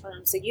umbrella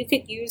terms that you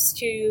could use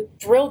to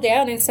drill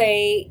down and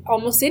say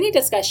almost any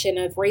discussion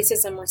of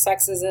racism or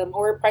sexism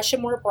or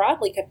oppression more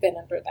broadly could fit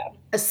under them.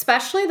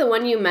 Especially the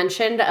one you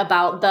mentioned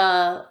about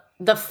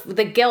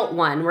the guilt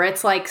one, where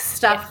it's like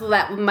stuff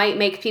that might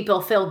make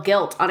people feel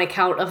guilt on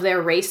account of their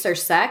race or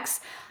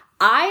sex.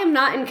 I am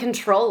not in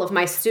control of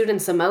my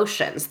students'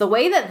 emotions. The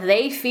way that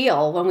they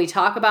feel when we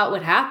talk about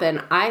what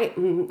happened, I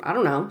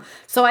don't know.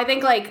 So I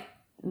think like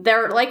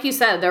they're, like you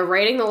said, they're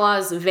writing the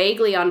laws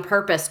vaguely on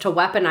purpose to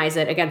weaponize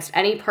it against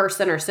any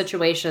person or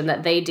situation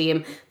that they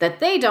deem that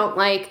they don't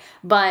like,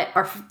 but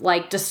are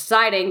like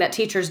deciding that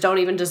teachers don't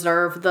even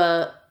deserve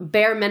the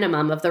bare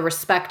minimum of the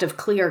respect of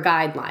clear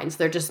guidelines.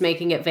 They're just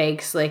making it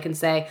vague so they can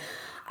say,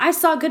 I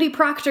saw Goody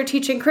Proctor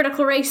teaching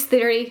critical race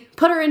theory.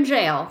 Put her in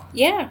jail.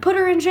 Yeah. Put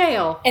her in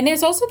jail. And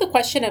there's also the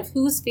question of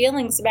whose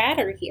feelings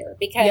matter here,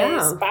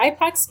 because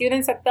BIPOC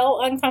students have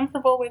felt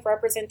uncomfortable with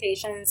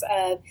representations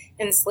of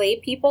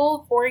enslaved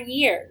people for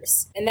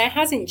years. And that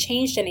hasn't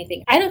changed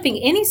anything. I don't think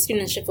any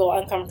student should feel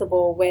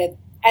uncomfortable with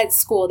at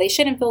school. They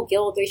shouldn't feel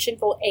guilt. They shouldn't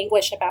feel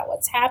anguish about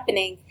what's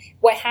happening,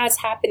 what has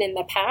happened in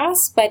the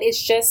past. But it's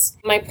just,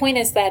 my point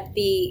is that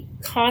the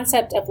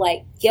concept of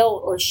like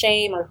guilt or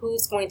shame or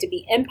who's going to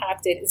be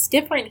impacted is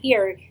different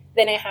here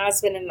than it has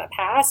been in the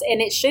past.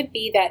 And it should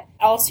be that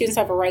all students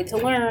have a right to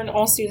learn.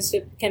 All students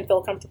can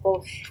feel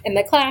comfortable in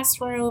the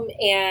classroom.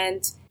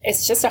 And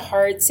it's just a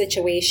hard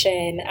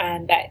situation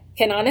that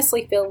can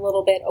honestly feel a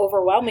little bit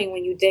overwhelming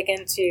when you dig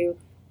into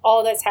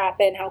all that's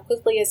happened, how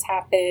quickly it's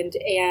happened,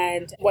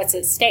 and what's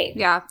at stake.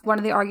 Yeah, one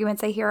of the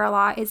arguments I hear a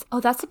lot is, oh,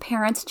 that's a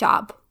parent's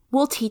job.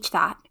 We'll teach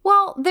that.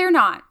 Well, they're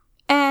not.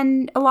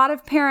 And a lot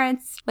of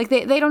parents, like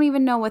they don't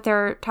even know what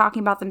they're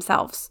talking about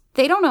themselves.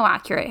 They don't know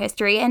accurate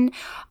history. And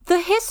the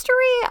history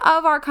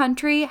of our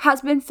country has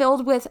been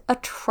filled with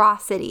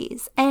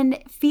atrocities. And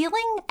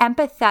feeling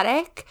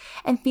empathetic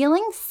and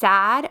feeling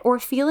sad or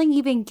feeling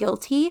even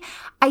guilty,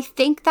 I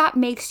think that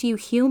makes you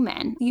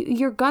human.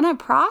 You're going to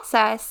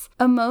process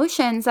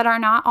emotions that are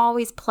not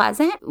always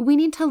pleasant. We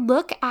need to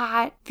look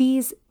at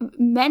these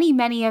many,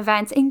 many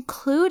events,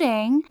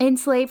 including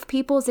enslaved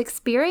people's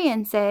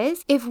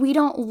experiences. If we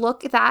don't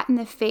look that in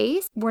the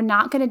face, we're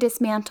not going to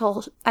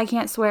dismantle, I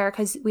can't swear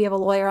because we have a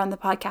lawyer on the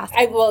podcast.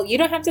 You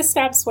don't have to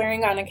stop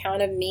swearing on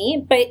account of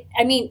me, but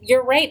I mean,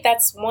 you're right.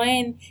 That's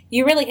one,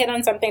 you really hit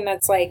on something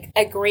that's like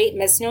a great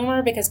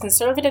misnomer, because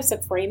conservatives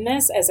have framed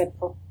this as a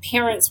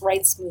parents'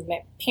 rights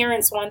movement.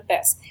 Parents want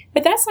this,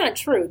 but that's not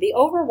true. The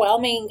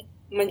overwhelming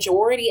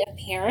majority of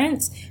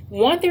parents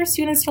want their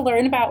students to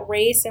learn about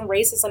race and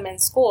racism in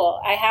school.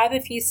 I have a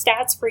few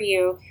stats for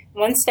you.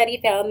 One study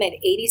found that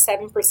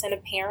 87%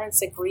 of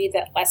parents agree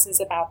that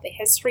lessons about the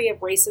history of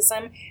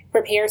racism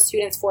prepare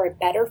students for a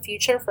better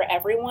future for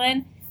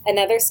everyone.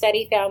 Another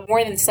study found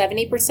more than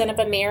 70% of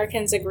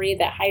Americans agree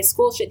that high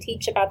school should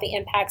teach about the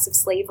impacts of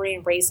slavery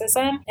and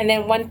racism. And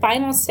then one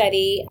final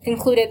study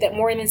concluded that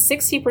more than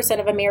 60%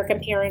 of American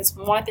parents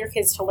want their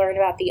kids to learn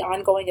about the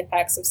ongoing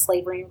effects of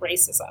slavery and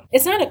racism.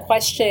 It's not a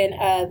question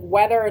of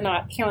whether or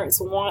not parents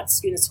want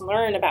students to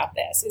learn about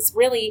this. It's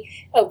really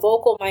a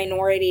vocal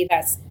minority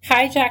that's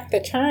hijacked the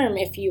term,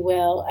 if you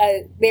will.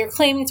 They're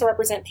claiming to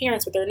represent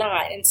parents, but they're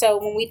not. And so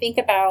when we think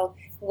about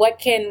what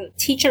can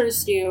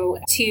teachers do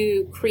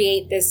to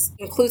create this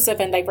inclusive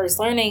and diverse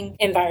learning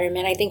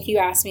environment? I think you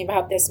asked me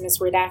about this, Ms.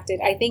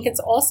 Redacted. I think it's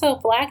also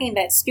flagging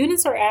that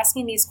students are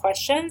asking these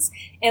questions,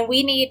 and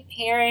we need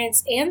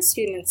parents and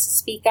students to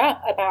speak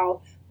up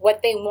about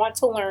what they want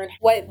to learn,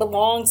 what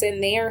belongs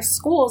in their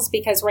schools,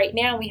 because right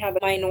now we have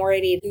a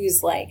minority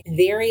who's like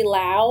very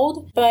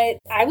loud, but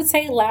I would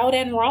say loud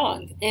and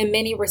wrong in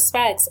many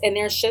respects. And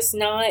there's just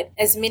not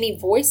as many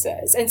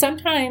voices. And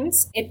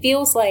sometimes it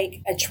feels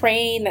like a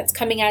train that's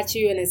coming at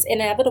you and it's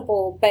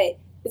inevitable, but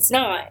it's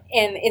not.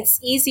 And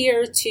it's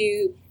easier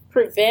to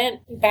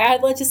prevent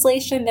bad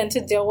legislation than to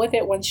deal with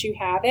it once you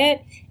have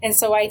it. And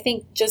so I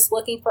think just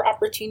looking for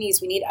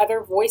opportunities, we need other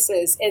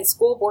voices in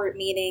school board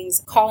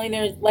meetings, calling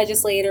their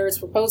legislators,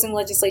 proposing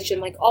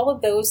legislation, like all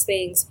of those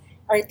things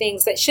are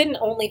things that shouldn't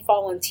only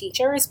fall on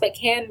teachers, but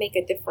can make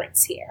a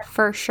difference here.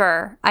 For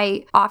sure.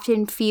 I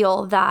often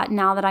feel that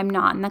now that I'm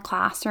not in the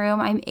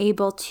classroom, I'm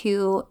able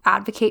to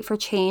advocate for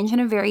change in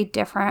a very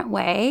different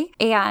way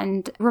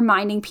and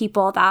reminding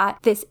people that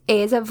this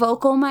is a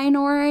vocal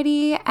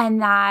minority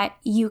and that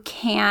you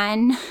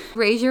can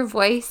raise your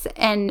voice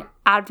and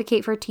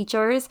advocate for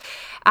teachers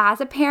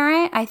as a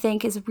parent, I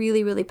think is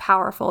really, really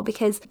powerful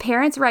because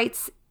parents'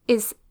 rights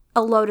is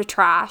a load of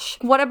trash.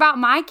 What about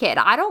my kid?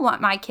 I don't want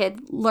my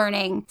kid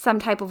learning some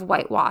type of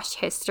whitewashed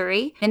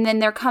history. And then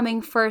they're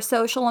coming for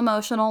social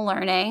emotional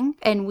learning,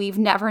 and we've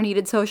never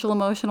needed social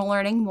emotional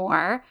learning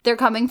more. They're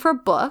coming for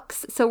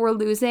books. So we're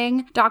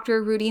losing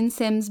Dr. Rudine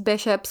Sims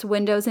Bishop's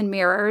Windows and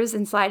Mirrors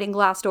and Sliding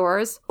Glass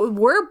Doors.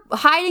 We're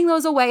hiding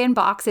those away in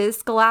boxes.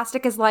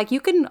 Scholastic is like,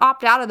 you can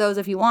opt out of those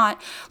if you want.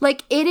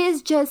 Like, it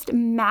is just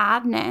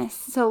madness.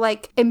 So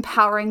like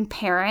empowering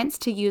parents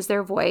to use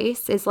their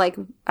voice is like,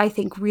 I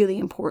think, really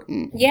important.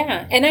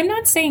 Yeah, and I'm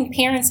not saying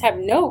parents have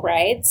no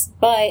rights,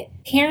 but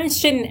parents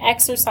shouldn't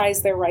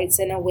exercise their rights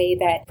in a way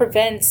that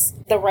prevents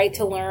the right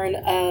to learn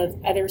of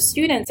other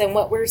students. And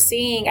what we're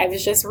seeing, I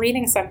was just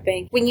reading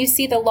something, when you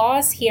see the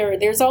laws here,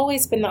 there's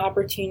always been the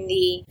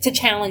opportunity to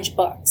challenge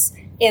books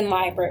in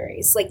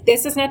libraries. Like,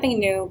 this is nothing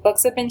new.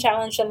 Books have been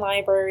challenged in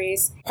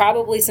libraries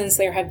probably since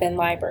there have been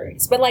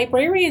libraries. But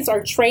librarians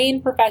are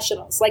trained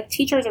professionals, like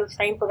teachers are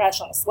trained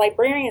professionals.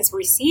 Librarians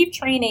receive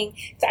training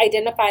to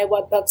identify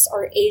what books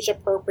are age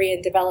appropriate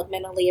and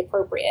developmentally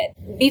appropriate.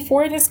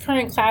 Before this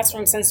current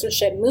classroom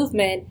censorship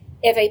movement,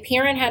 if a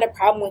parent had a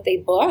problem with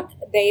a book,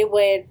 they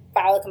would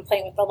file a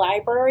complaint with the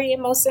library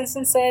in most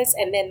instances,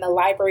 and then the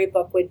library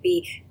book would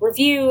be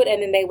reviewed,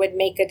 and then they would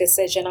make a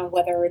decision on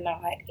whether or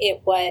not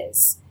it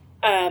was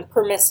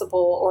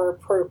permissible or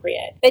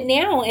appropriate. But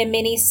now in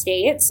many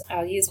states,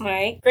 I'll use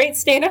my great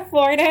state of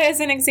Florida as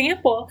an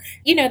example,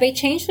 they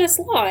changed this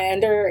law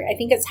under, I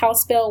think it's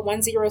House Bill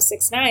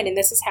 1069, and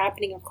this is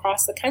happening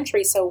across the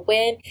country. So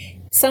when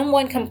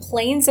someone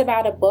complains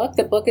about a book,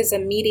 the book is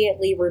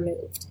immediately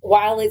removed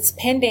while it's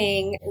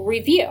pending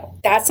review.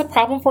 That's a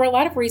problem for a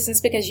lot of reasons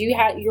because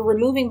you're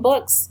removing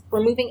books,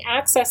 removing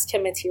access to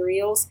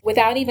materials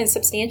without even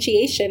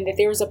substantiation that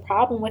there's a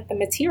problem with the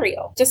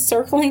material. Just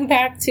circling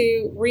back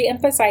to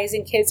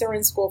re-emphasizing kids are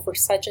in school for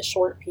such a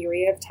short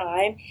period of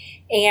time,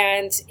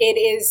 and it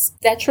is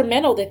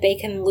detrimental that they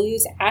can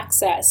lose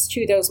access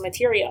to those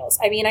materials.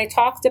 I mean, I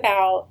talked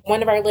about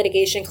one of our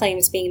litigation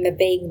claims being the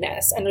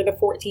vagueness under the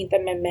 14th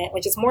Amendment,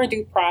 which is more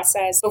due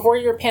process. Before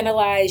you're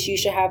penalized, you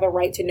should have a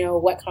right to know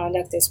what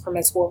conduct is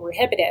permissible or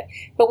prohibited.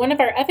 But one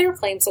of our other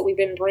claims that we've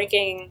been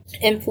bringing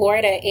in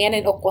Florida and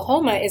in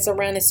Oklahoma is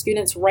around a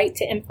student's right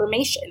to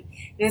information.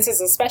 And this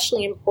is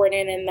especially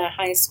important in the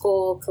high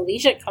school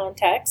collegiate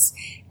context.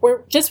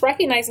 We're just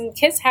recognizing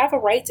kids have a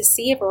right to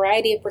see a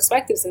variety of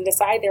perspectives and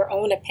decide their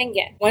own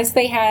opinion. Once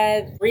they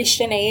have reached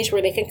an age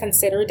where they can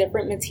consider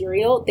different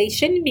material, they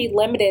shouldn't be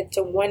limited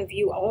to one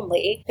view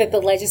only that the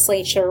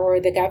legislature or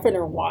the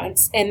governor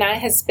wants. And that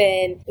has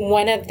been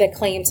one of the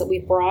claims that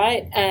we've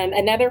brought.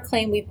 Another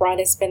claim we've brought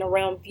has been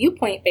around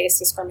viewpoint-based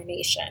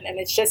discrimination. And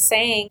it's just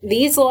saying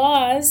these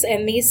laws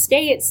and these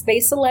states, they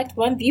select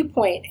one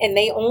viewpoint and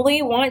they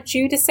only want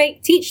you to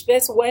teach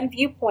this one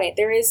viewpoint.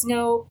 There is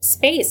no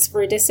space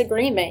for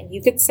disagreement.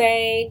 You could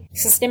say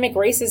systemic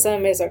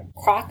racism is a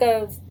crock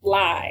of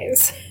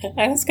lies.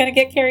 I was going to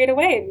get carried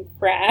away,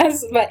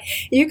 Raz, but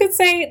you could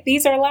say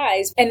these are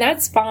lies, and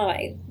that's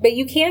fine. But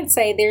you can't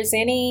say there's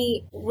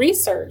any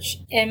research.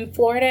 In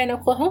Florida and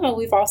Oklahoma,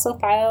 we've also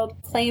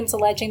filed claims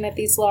alleging that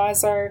these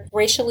laws are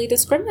racially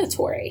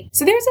discriminatory.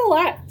 So there's a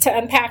lot to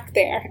unpack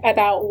there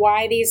about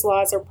why these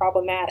laws are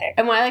problematic.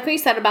 And why, like what you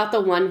said about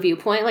the one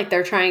viewpoint, like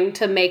they're trying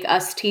to make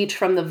us teach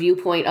from the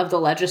viewpoint of the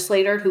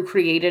legislator who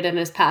created and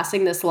is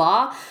passing this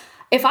law.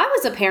 if I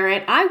was a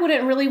parent, I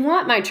wouldn't really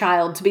want my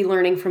child to be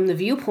learning from the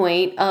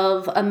viewpoint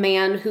of a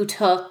man who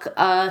took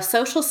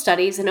social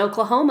studies in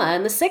Oklahoma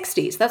in the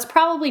 60s. That's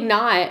probably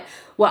not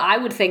what I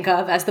would think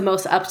of as the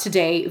most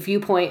up-to-date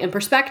viewpoint and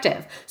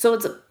perspective. So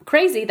it's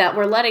crazy that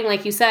we're letting,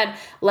 like you said,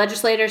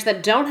 legislators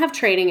that don't have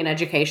training in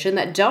education,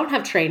 that don't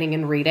have training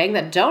in reading,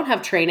 that don't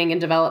have training in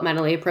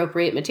developmentally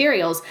appropriate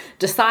materials,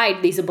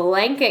 decide these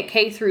blanket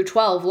K through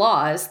 12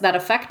 laws that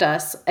affect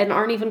us and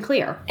aren't even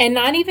clear. And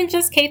not even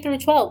just K through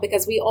 12,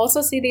 because we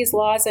also see these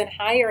laws in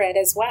higher ed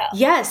as well.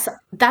 Yes,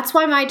 that's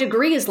why my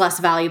degree is less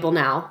valuable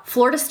now.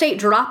 Florida State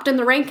dropped in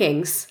the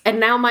rankings, and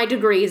now my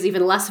degree is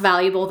even less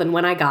valuable than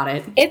when I got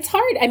it. It's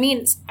hard. I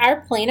mean,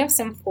 our plaintiffs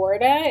in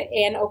Florida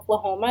and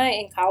Oklahoma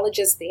and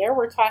colleges there,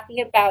 we're talking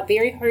about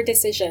very hard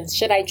decisions.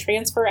 Should I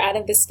transfer out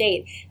of the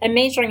state? I'm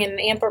majoring in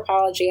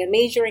anthropology. I'm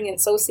majoring in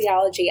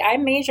sociology.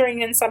 I'm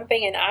majoring in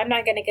something and I'm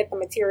not going to get the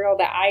material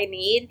that I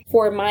need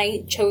for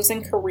my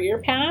chosen career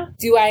path.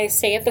 Do I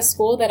stay at the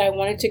school that I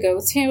wanted to go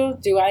to?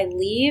 Do I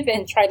leave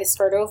and try to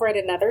start over at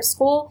another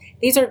school?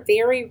 These are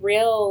very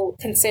real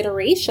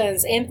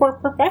considerations, and for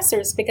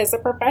professors, because the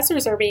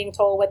professors are being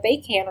told what they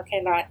can or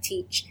cannot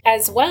teach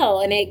as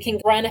well. And it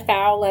can run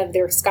afoul of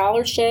their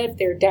scholarship,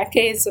 their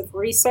decades of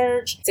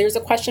research. There's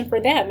a question for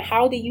them.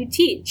 How do you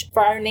teach?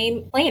 For our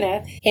named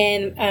plaintiff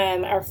in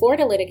our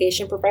Florida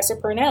litigation, Professor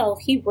Purnell,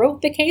 he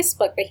wrote the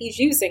casebook that he's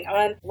using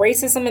on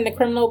racism in the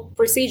criminal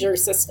procedure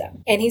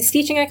system. And he's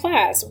teaching a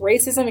class,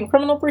 racism in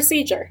criminal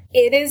procedure.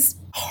 It is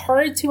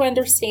hard to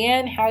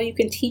understand how you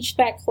can teach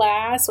that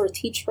class or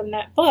teach from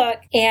that book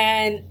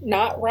and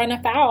not run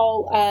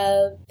afoul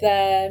of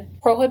the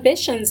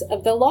prohibitions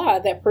of the law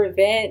that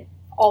prevent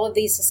all of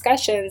these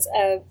discussions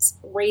of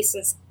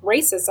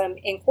racism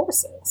in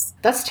courses.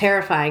 That's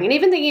terrifying. And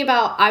even thinking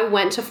about, I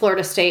went to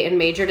Florida State and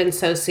majored in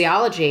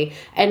sociology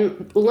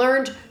and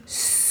learned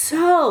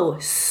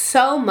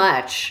so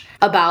much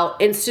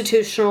about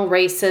institutional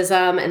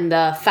racism and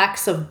the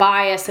effects of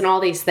bias and all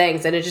these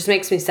things. And it just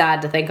makes me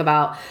sad to think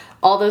about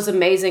all those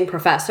amazing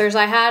professors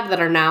I had that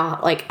are now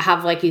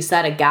have, like you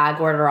said, a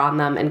gag order on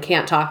them and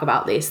can't talk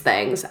about these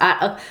things,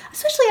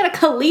 especially at a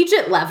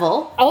collegiate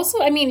level. Also,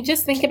 I mean,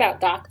 just think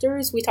about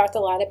doctors. We talked a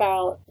lot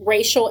about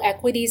racial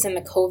equities in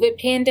the COVID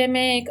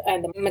pandemic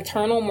and the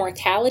maternal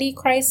mortality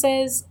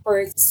crisis.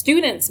 For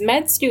students,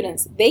 med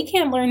students, they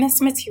can't learn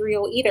this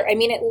material either. I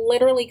mean, it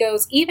literally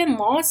goes, even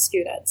law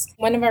students.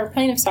 One of our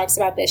plaintiffs talks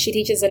about this. She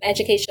teaches an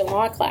education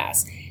law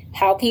class.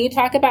 How can you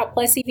talk about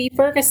Plessy v.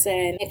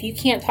 Ferguson if you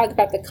can't talk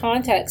about the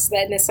context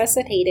that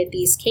necessitated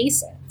these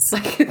cases?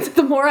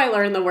 The more I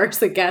learn, the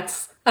worse it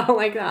gets. I don't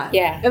like that.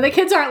 Yeah. And the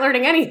kids aren't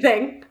learning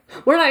anything.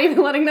 We're not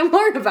even letting them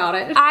learn about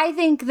it. I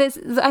think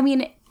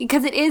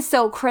because it is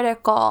so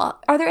critical,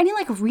 are there any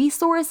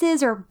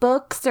resources or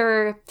books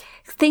or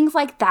things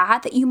like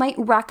that you might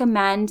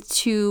recommend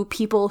to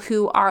people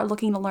who are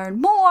looking to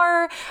learn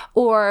more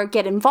or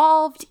get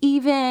involved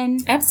even?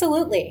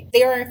 Absolutely.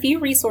 There are a few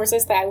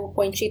resources that I will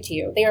point you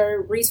to. There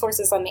are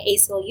resources on the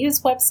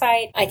ACLU's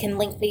website. I can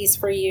link these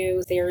for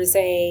you. There's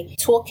a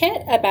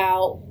toolkit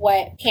about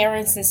what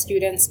parents and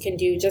students can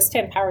do just to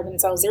empower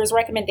themselves. There's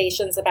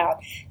recommendations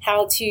about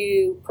how to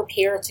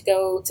prepare to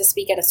go to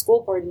speak at a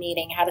school board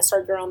meeting, how to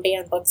start your own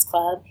banned books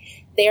club.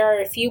 There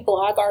are a few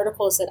blog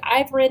articles that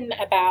I've written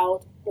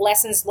about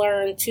lessons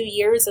learned 2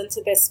 years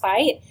into this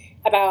fight,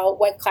 about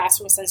what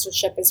classroom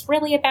censorship is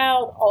really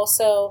about.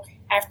 Also,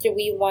 after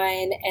we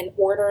won an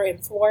order in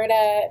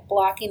Florida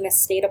blocking the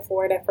state of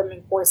Florida from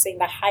enforcing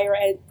the higher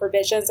ed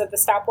provisions of the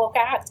Stop Woke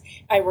Act,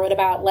 I wrote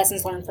about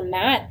lessons learned from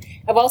that.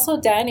 I've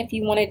also done, if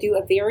you want to do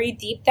a very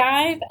deep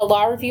dive, a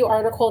law review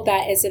article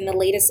that is in the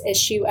latest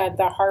issue of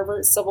the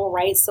Harvard Civil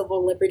Rights,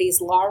 Civil Liberties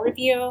Law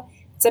Review.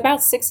 It's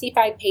about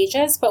 65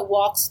 pages, but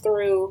walks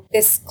through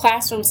this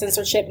classroom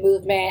censorship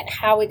movement,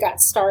 how it got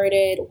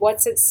started,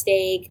 what's at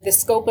stake, the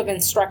scope of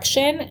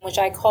instruction, which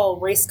I call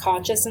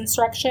race-conscious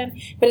instruction.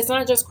 But it's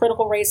not just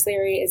critical race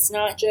theory, it's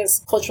not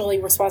just culturally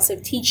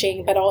responsive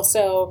teaching, but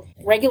also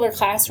regular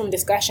classroom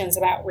discussions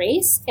about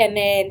race, and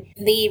then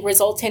the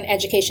resultant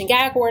education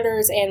gag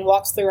orders, and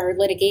walks through our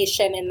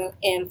litigation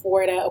in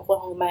Florida,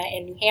 Oklahoma,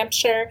 and New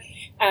Hampshire.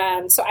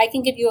 So I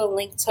can give you a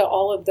link to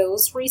all of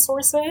those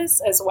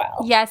resources as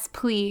well. Yes,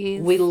 please.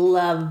 We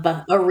love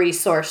a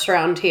resource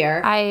around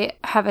here. I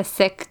have a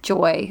sick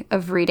joy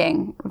of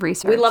reading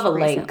research. We love a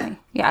recently. link.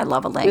 Yeah, I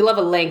love a link. We love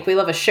a link. We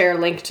love a share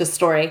link to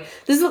story.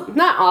 This is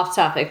not off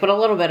topic, but a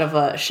little bit of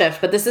a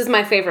shift. But this is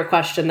my favorite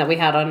question that we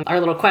had on our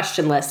little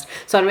question list.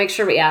 So I want to make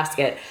sure we ask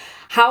it.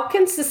 How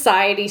can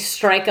society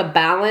strike a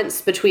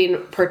balance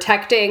between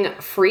protecting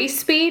free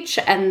speech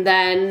and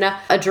then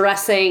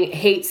addressing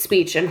hate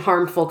speech and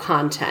harmful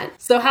content?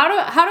 So how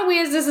do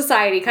we as a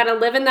society kind of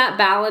live in that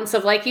balance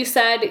of, like you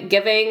said,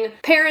 giving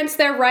parents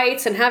their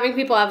rights and having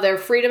people have their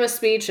freedom of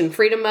speech and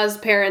freedom as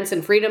parents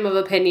and freedom of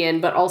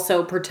opinion, but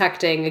also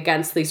protecting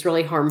against these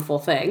really harmful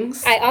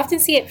things? I often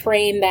see it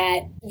framed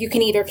that you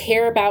can either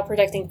care about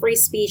protecting free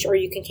speech or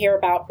you can care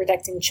about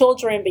protecting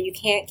children, but you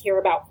can't care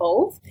about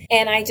both.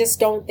 And I just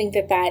don't think that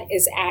that that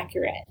is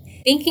accurate.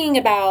 Thinking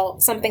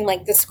about something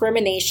like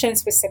discrimination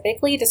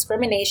specifically,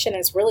 discrimination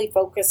is really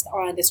focused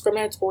on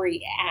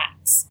discriminatory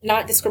acts,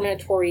 not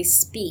discriminatory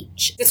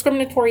speech.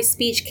 Discriminatory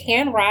speech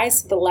can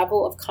rise to the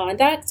level of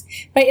conduct,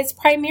 but it's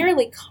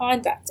primarily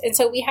conduct. And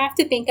so we have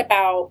to think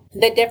about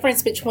the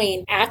difference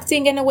between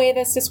acting in a way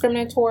that's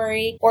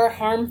discriminatory or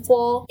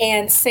harmful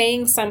and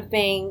saying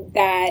something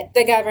that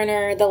the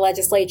governor, the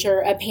legislature,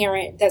 a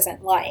parent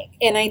doesn't like.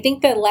 And I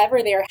think the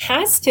lever there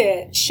has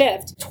to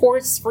shift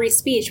towards free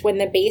speech when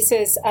the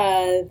basis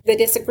of the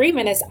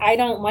disagreement is, I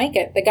don't like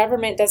it. The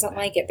government doesn't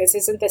like it. This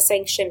isn't the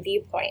sanctioned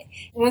viewpoint.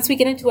 Once we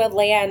get into a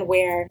land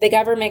where the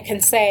government can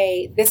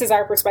say, this is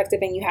our perspective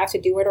and you have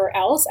to do it or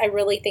else, I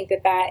really think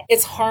that that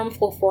is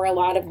harmful for a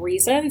lot of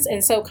reasons.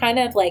 And so kind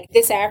of like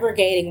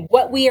disaggregating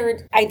what we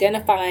are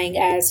identifying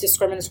as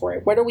discriminatory,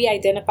 what are we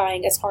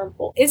identifying as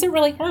harmful? Is it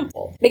really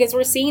harmful? Because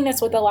we're seeing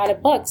this with a lot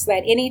of books,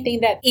 that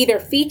anything that either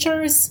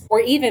features or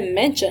even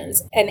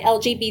mentions an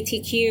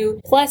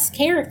LGBTQ plus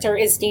character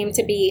is deemed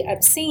to be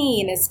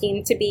obscene, is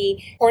deemed to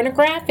be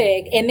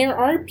pornographic. And there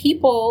are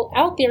people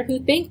out there who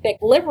think that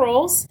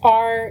liberals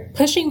are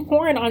pushing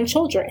porn on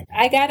children.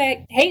 I got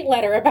a hate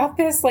letter about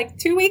this like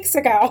 2 weeks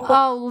ago.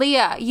 Oh,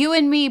 Leah, you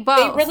and me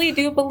both. They really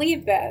do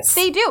believe this.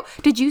 They do.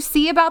 Did you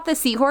see about the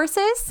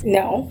seahorses?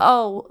 No.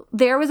 Oh,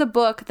 there was a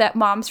book that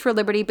Moms for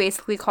Liberty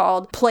basically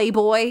called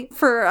Playboy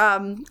for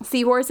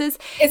seahorses.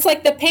 It's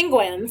like the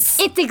penguins.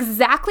 It's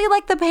exactly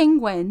like the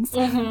penguins.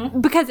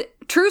 Mm-hmm. Because,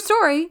 true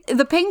story,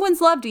 the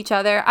penguins loved each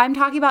other. I'm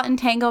talking about in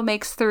Tango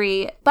Makes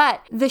Three.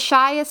 But the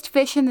shyest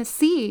fish in the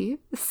sea,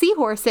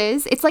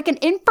 seahorses, it's like an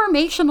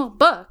informational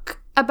book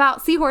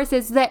about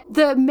seahorses that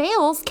the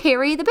males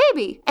carry the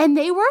baby. And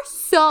they were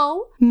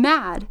so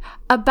mad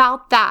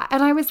about that.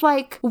 And I was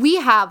like, we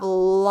have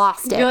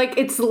lost it. You're like,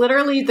 it's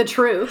literally the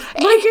truth.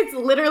 Like, it's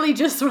literally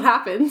just what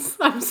happens.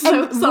 I'm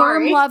so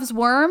sorry. Worm loves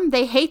worm.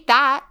 They hate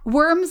that.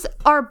 Worms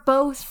are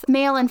both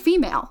male and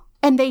female.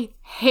 And they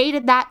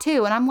hated that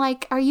too. And I'm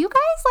like, are you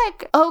guys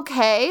like,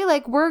 okay,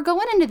 like we're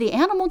going into the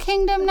animal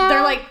kingdom now?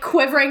 They're like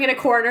quivering in a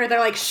corner. They're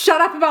like,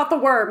 shut up about the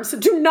worms.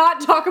 Do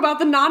not talk about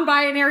the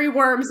non-binary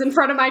worms in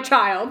front of my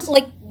child.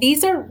 Like,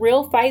 these are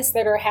real fights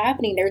that are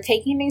happening. They're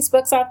taking these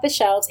books off the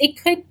shelves.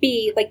 It could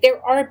be like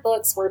there are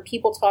books where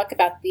people talk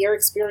about their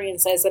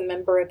experience as a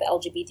member of the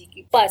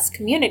LGBTQ plus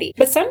community.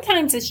 But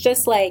sometimes it's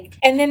just like,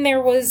 and then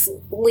there was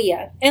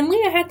Leah. And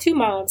Leah had two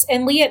moms.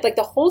 And Leah, like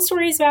the whole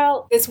story is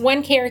about this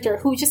one character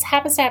who just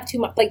happens to have two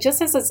moms, like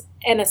just as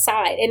an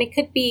aside. And it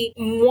could be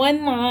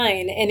one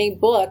line in a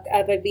book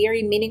of a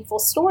very meaningful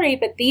story,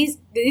 but these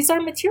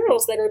are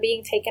materials that are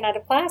being taken out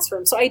of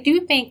classrooms. So I do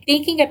think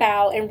thinking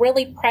about and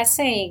really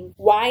pressing,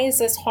 why is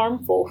this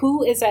harmful?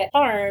 Who is at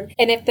harm?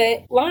 And if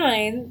the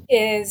line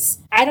is,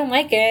 I don't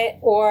like it,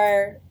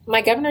 or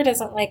my governor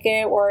doesn't like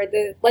it, or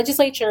the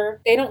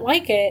legislature, they don't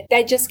like it,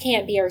 that just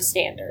can't be our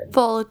standard.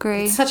 Full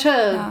agree. It's such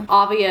a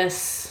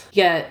obvious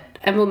yet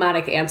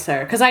emblematic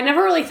answer, because I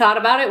never really thought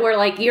about it where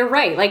like you're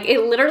right, like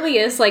it literally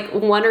is like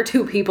one or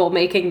two people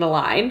making the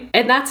line,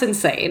 and that's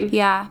insane.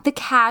 Yeah, the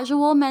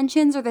casual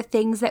mentions are the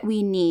things that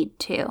we need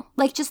to,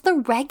 like just the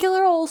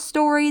regular old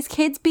stories,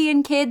 kids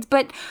being kids,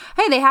 but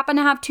hey, they happen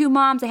to have two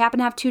moms, they happen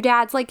to have two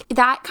dads, like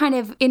that kind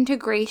of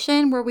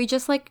integration where we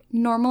just like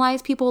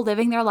normalize people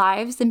living their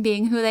lives and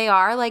being who they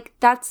are. Like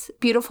that's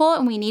beautiful,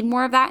 and we need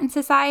more of that in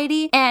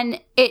society.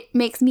 And it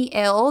makes me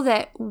ill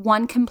that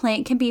one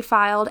complaint can be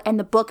filed and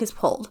the book is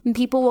pulled. And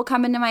people will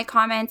come into my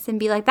comments and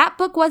be like, that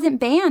book wasn't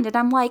banned. And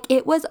I'm like,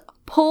 it was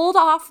pulled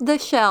off the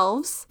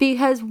shelves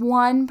because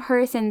one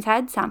person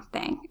said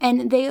something,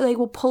 and they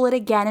will pull it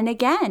again and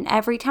again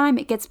every time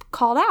it gets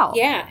called out.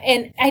 Yeah,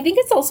 and I think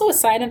it's also a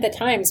sign of the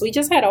times. We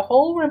just had a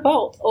whole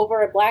revolt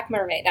over a Black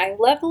Mermaid. I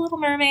love The Little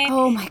Mermaid.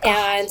 Oh my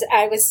god! And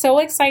I was so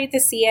excited to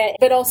see it,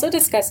 but also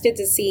disgusted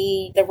to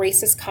see the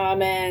racist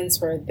comments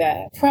or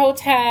the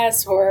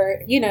protests,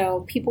 or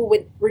people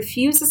would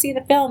refuse to see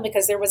the film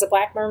because there was a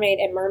Black mermaid,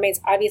 and mermaids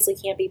obviously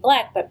can't be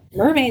black, but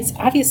mermaids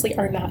obviously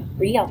are not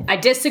real. I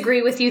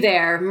disagree with you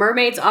there.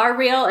 Mermaids are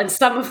real, and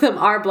some of them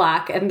are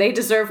black, and they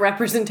deserve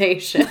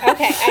representation.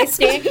 Okay, I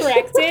stand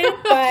corrected,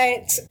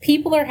 but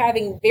people are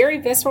having very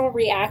visceral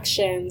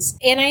reactions,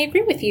 and I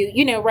agree with you.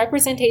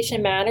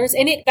 Representation matters,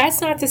 and that's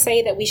not to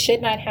say that we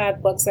should not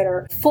have books that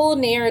are full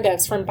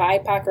narratives from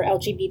BIPOC or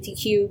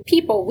LGBTQ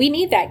people. We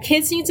need that.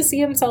 Kids need to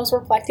see themselves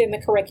reflected in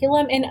the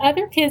curriculum, and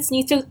other kids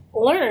need to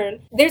learn.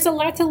 There's a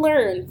lot to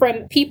learn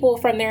from people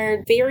from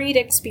their varied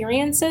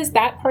experiences.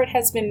 That part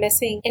has been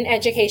missing in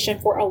education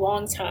for a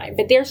long time,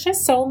 but there's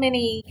just so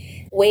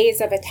many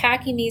ways of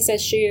attacking these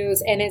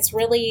issues, and it's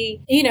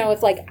really,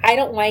 it's like, I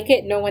don't like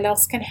it, no one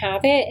else can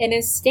have it, and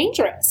it's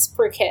dangerous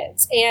for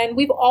kids. And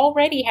we've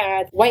already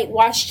had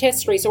whitewashed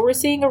history, so we're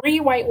seeing a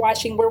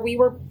re-whitewashing where we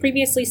were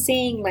previously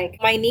seeing, like,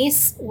 my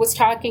niece was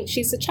talking,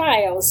 she's a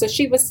child, so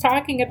she was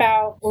talking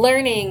about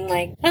learning,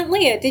 like, Aunt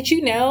Leah, did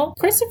you know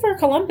Christopher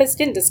Columbus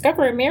didn't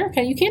discover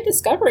America? You can't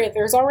discover it,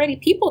 there's already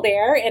people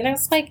there. And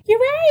it's like, you're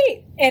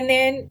right. And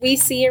then we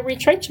see a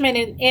retrenchment,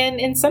 and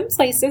in some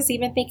places,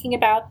 even thinking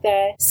about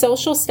the social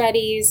social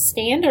studies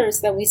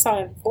standards that we saw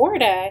in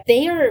Florida,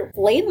 they are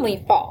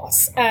blatantly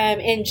false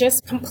and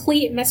just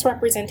complete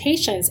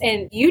misrepresentations.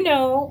 And you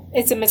know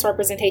it's a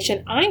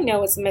misrepresentation. I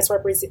know it's a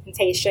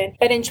misrepresentation.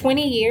 But in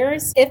 20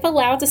 years, if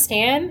allowed to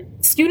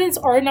stand, students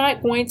are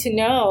not going to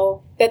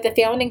know that the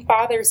founding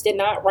fathers did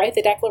not write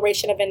the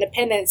Declaration of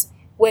Independence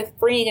with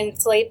freeing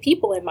enslaved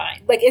people in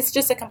mind. Like, it's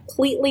just a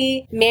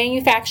completely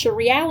manufactured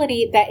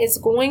reality that is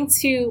going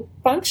to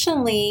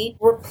functionally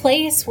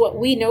replace what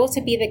we know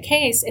to be the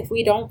case if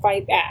we don't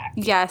fight back.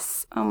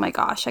 Yes. Oh my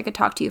gosh. I could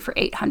talk to you for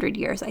 800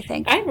 years, I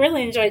think. I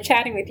really enjoyed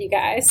chatting with you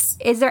guys.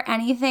 Is there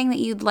anything that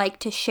you'd like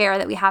to share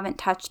that we haven't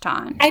touched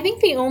on? I think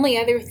the only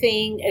other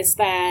thing is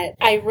that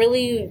I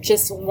really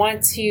just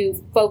want to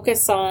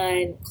focus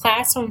on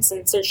classroom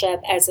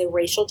censorship as a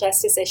racial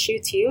justice issue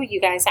too.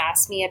 You guys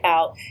asked me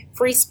about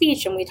free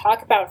speech, and we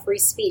talk about free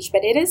speech,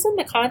 but it is in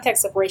the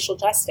context of racial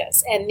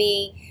justice. And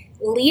the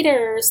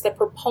leaders, the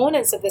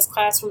proponents of this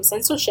classroom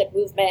censorship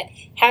movement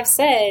have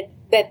said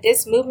that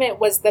this movement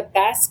was the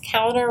best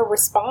counter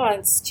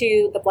response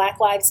to the Black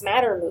Lives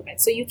Matter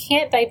movement. So you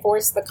can't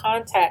divorce the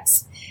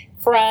context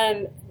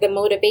from the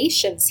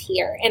motivations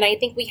here. And I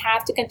think we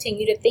have to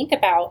continue to think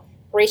about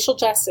racial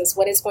justice.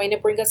 What is going to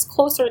bring us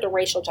closer to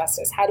racial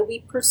justice? How do we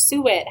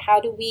pursue it? How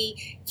do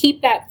we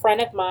keep that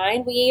front of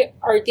mind? We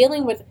are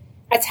dealing with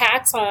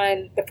attacks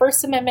on the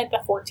First Amendment,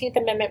 the 14th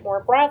Amendment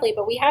more broadly,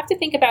 but we have to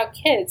think about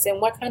kids and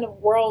what kind of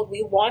world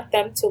we want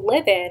them to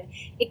live in.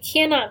 It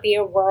cannot be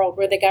a world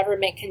where the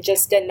government can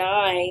just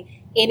deny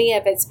any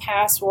of its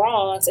past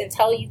wrongs and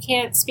tell you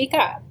can't speak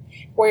up,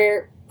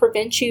 where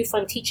prevent you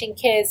from teaching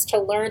kids to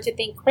learn to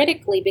think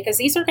critically, because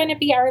these are going to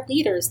be our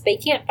leaders. They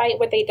can't fight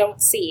what they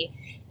don't see.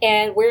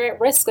 And we're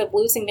at risk of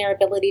losing their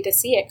ability to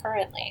see it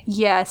currently.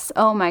 Yes.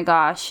 Oh my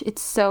gosh.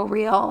 It's so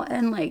real.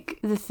 And like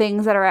the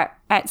things that are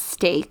at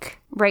stake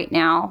right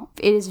now,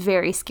 it is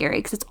very scary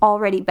because it's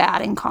already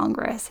bad in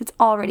Congress. It's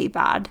already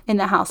bad in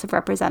the House of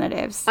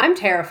Representatives. I'm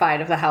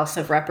terrified of the House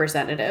of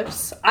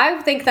Representatives.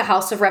 I think the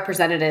House of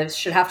Representatives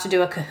should have to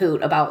do a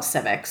Kahoot about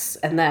civics,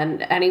 and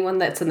then anyone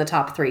that's in the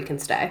top 3 can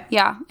stay.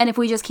 Yeah. And if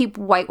we just keep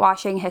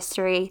whitewashing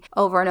history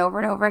over and over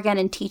and over again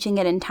and teaching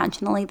it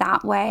intentionally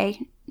that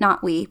way,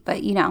 not we,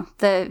 but you know,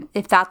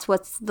 if that's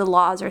what the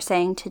laws are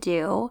saying to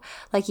do,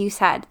 like you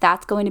said,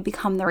 that's going to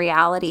become the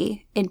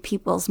reality in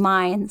people's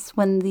minds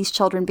when these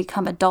children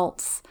become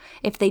adults,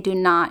 if they do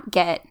not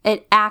get an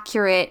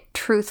accurate,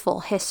 truthful,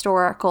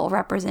 historical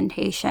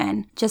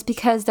representation. Just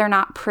because they're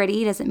not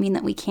pretty doesn't mean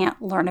that we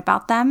can't learn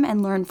about them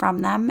and learn from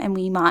them, and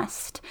we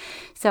must.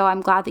 So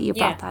I'm glad that you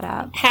brought that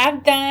up.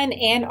 Have done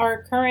and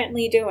are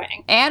currently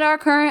doing. And are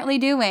currently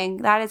doing.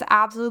 That is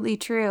absolutely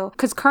true.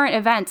 Because current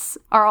events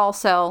are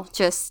also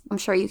just, I'm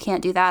sure you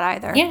can't do that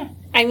either. Yeah.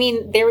 I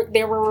mean,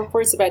 there were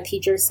reports about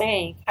teachers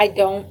saying, I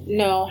don't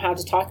know how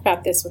to talk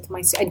about this with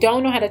my students. I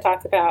don't know how to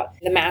talk about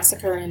the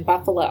massacre in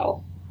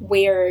Buffalo,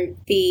 where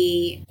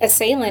the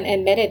assailant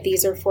admitted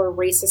these are for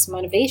racist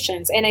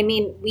motivations. And I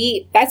mean,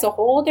 that's a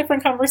whole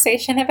different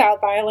conversation about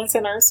violence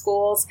in our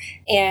schools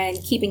and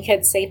keeping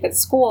kids safe at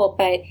school.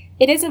 But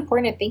it is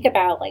important to think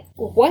about, like,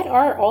 what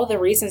are all the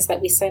reasons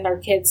that we send our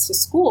kids to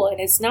school? And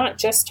it's not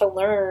just to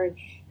learn.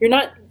 You're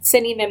not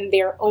sending them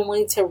there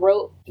only to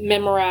rote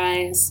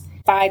memorize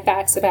 5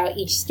 facts about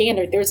each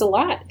standard. There's a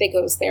lot that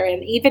goes there.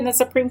 And even the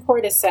Supreme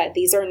Court has said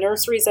these are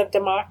nurseries of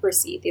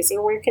democracy. These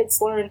are where kids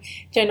learn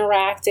to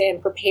interact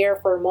and prepare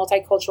for a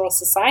multicultural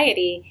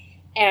society.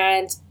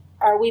 And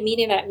are we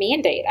meeting that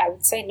mandate? I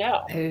would say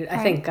no. I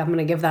think I'm going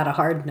to give that a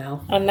hard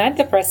no. On that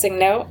depressing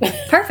note.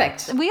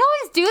 Perfect. We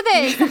always do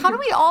this. How do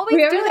we always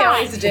we do really that?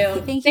 always do.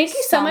 Thank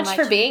you so much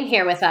for being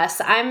here with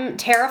us. I'm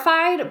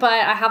terrified, but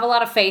I have a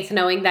lot of faith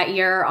knowing that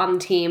you're on the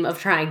team of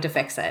trying to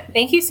fix it.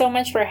 Thank you so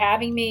much for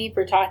having me,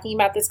 for talking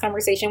about this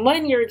conversation.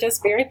 One, you're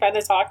just very fun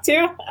to talk to.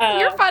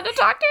 You're fun to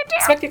talk to, too.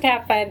 Expected to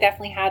have fun.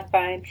 Definitely had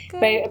fun. Good.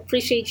 But I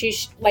appreciate you,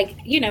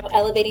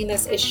 elevating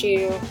this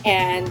issue,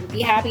 and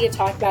be happy to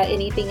talk about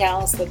anything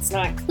else that's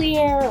not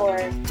clear, or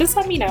just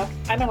let me know.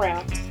 I'm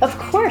around. Of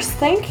course.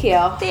 Thank you.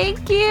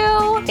 Thank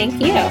you.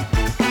 Thank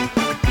you.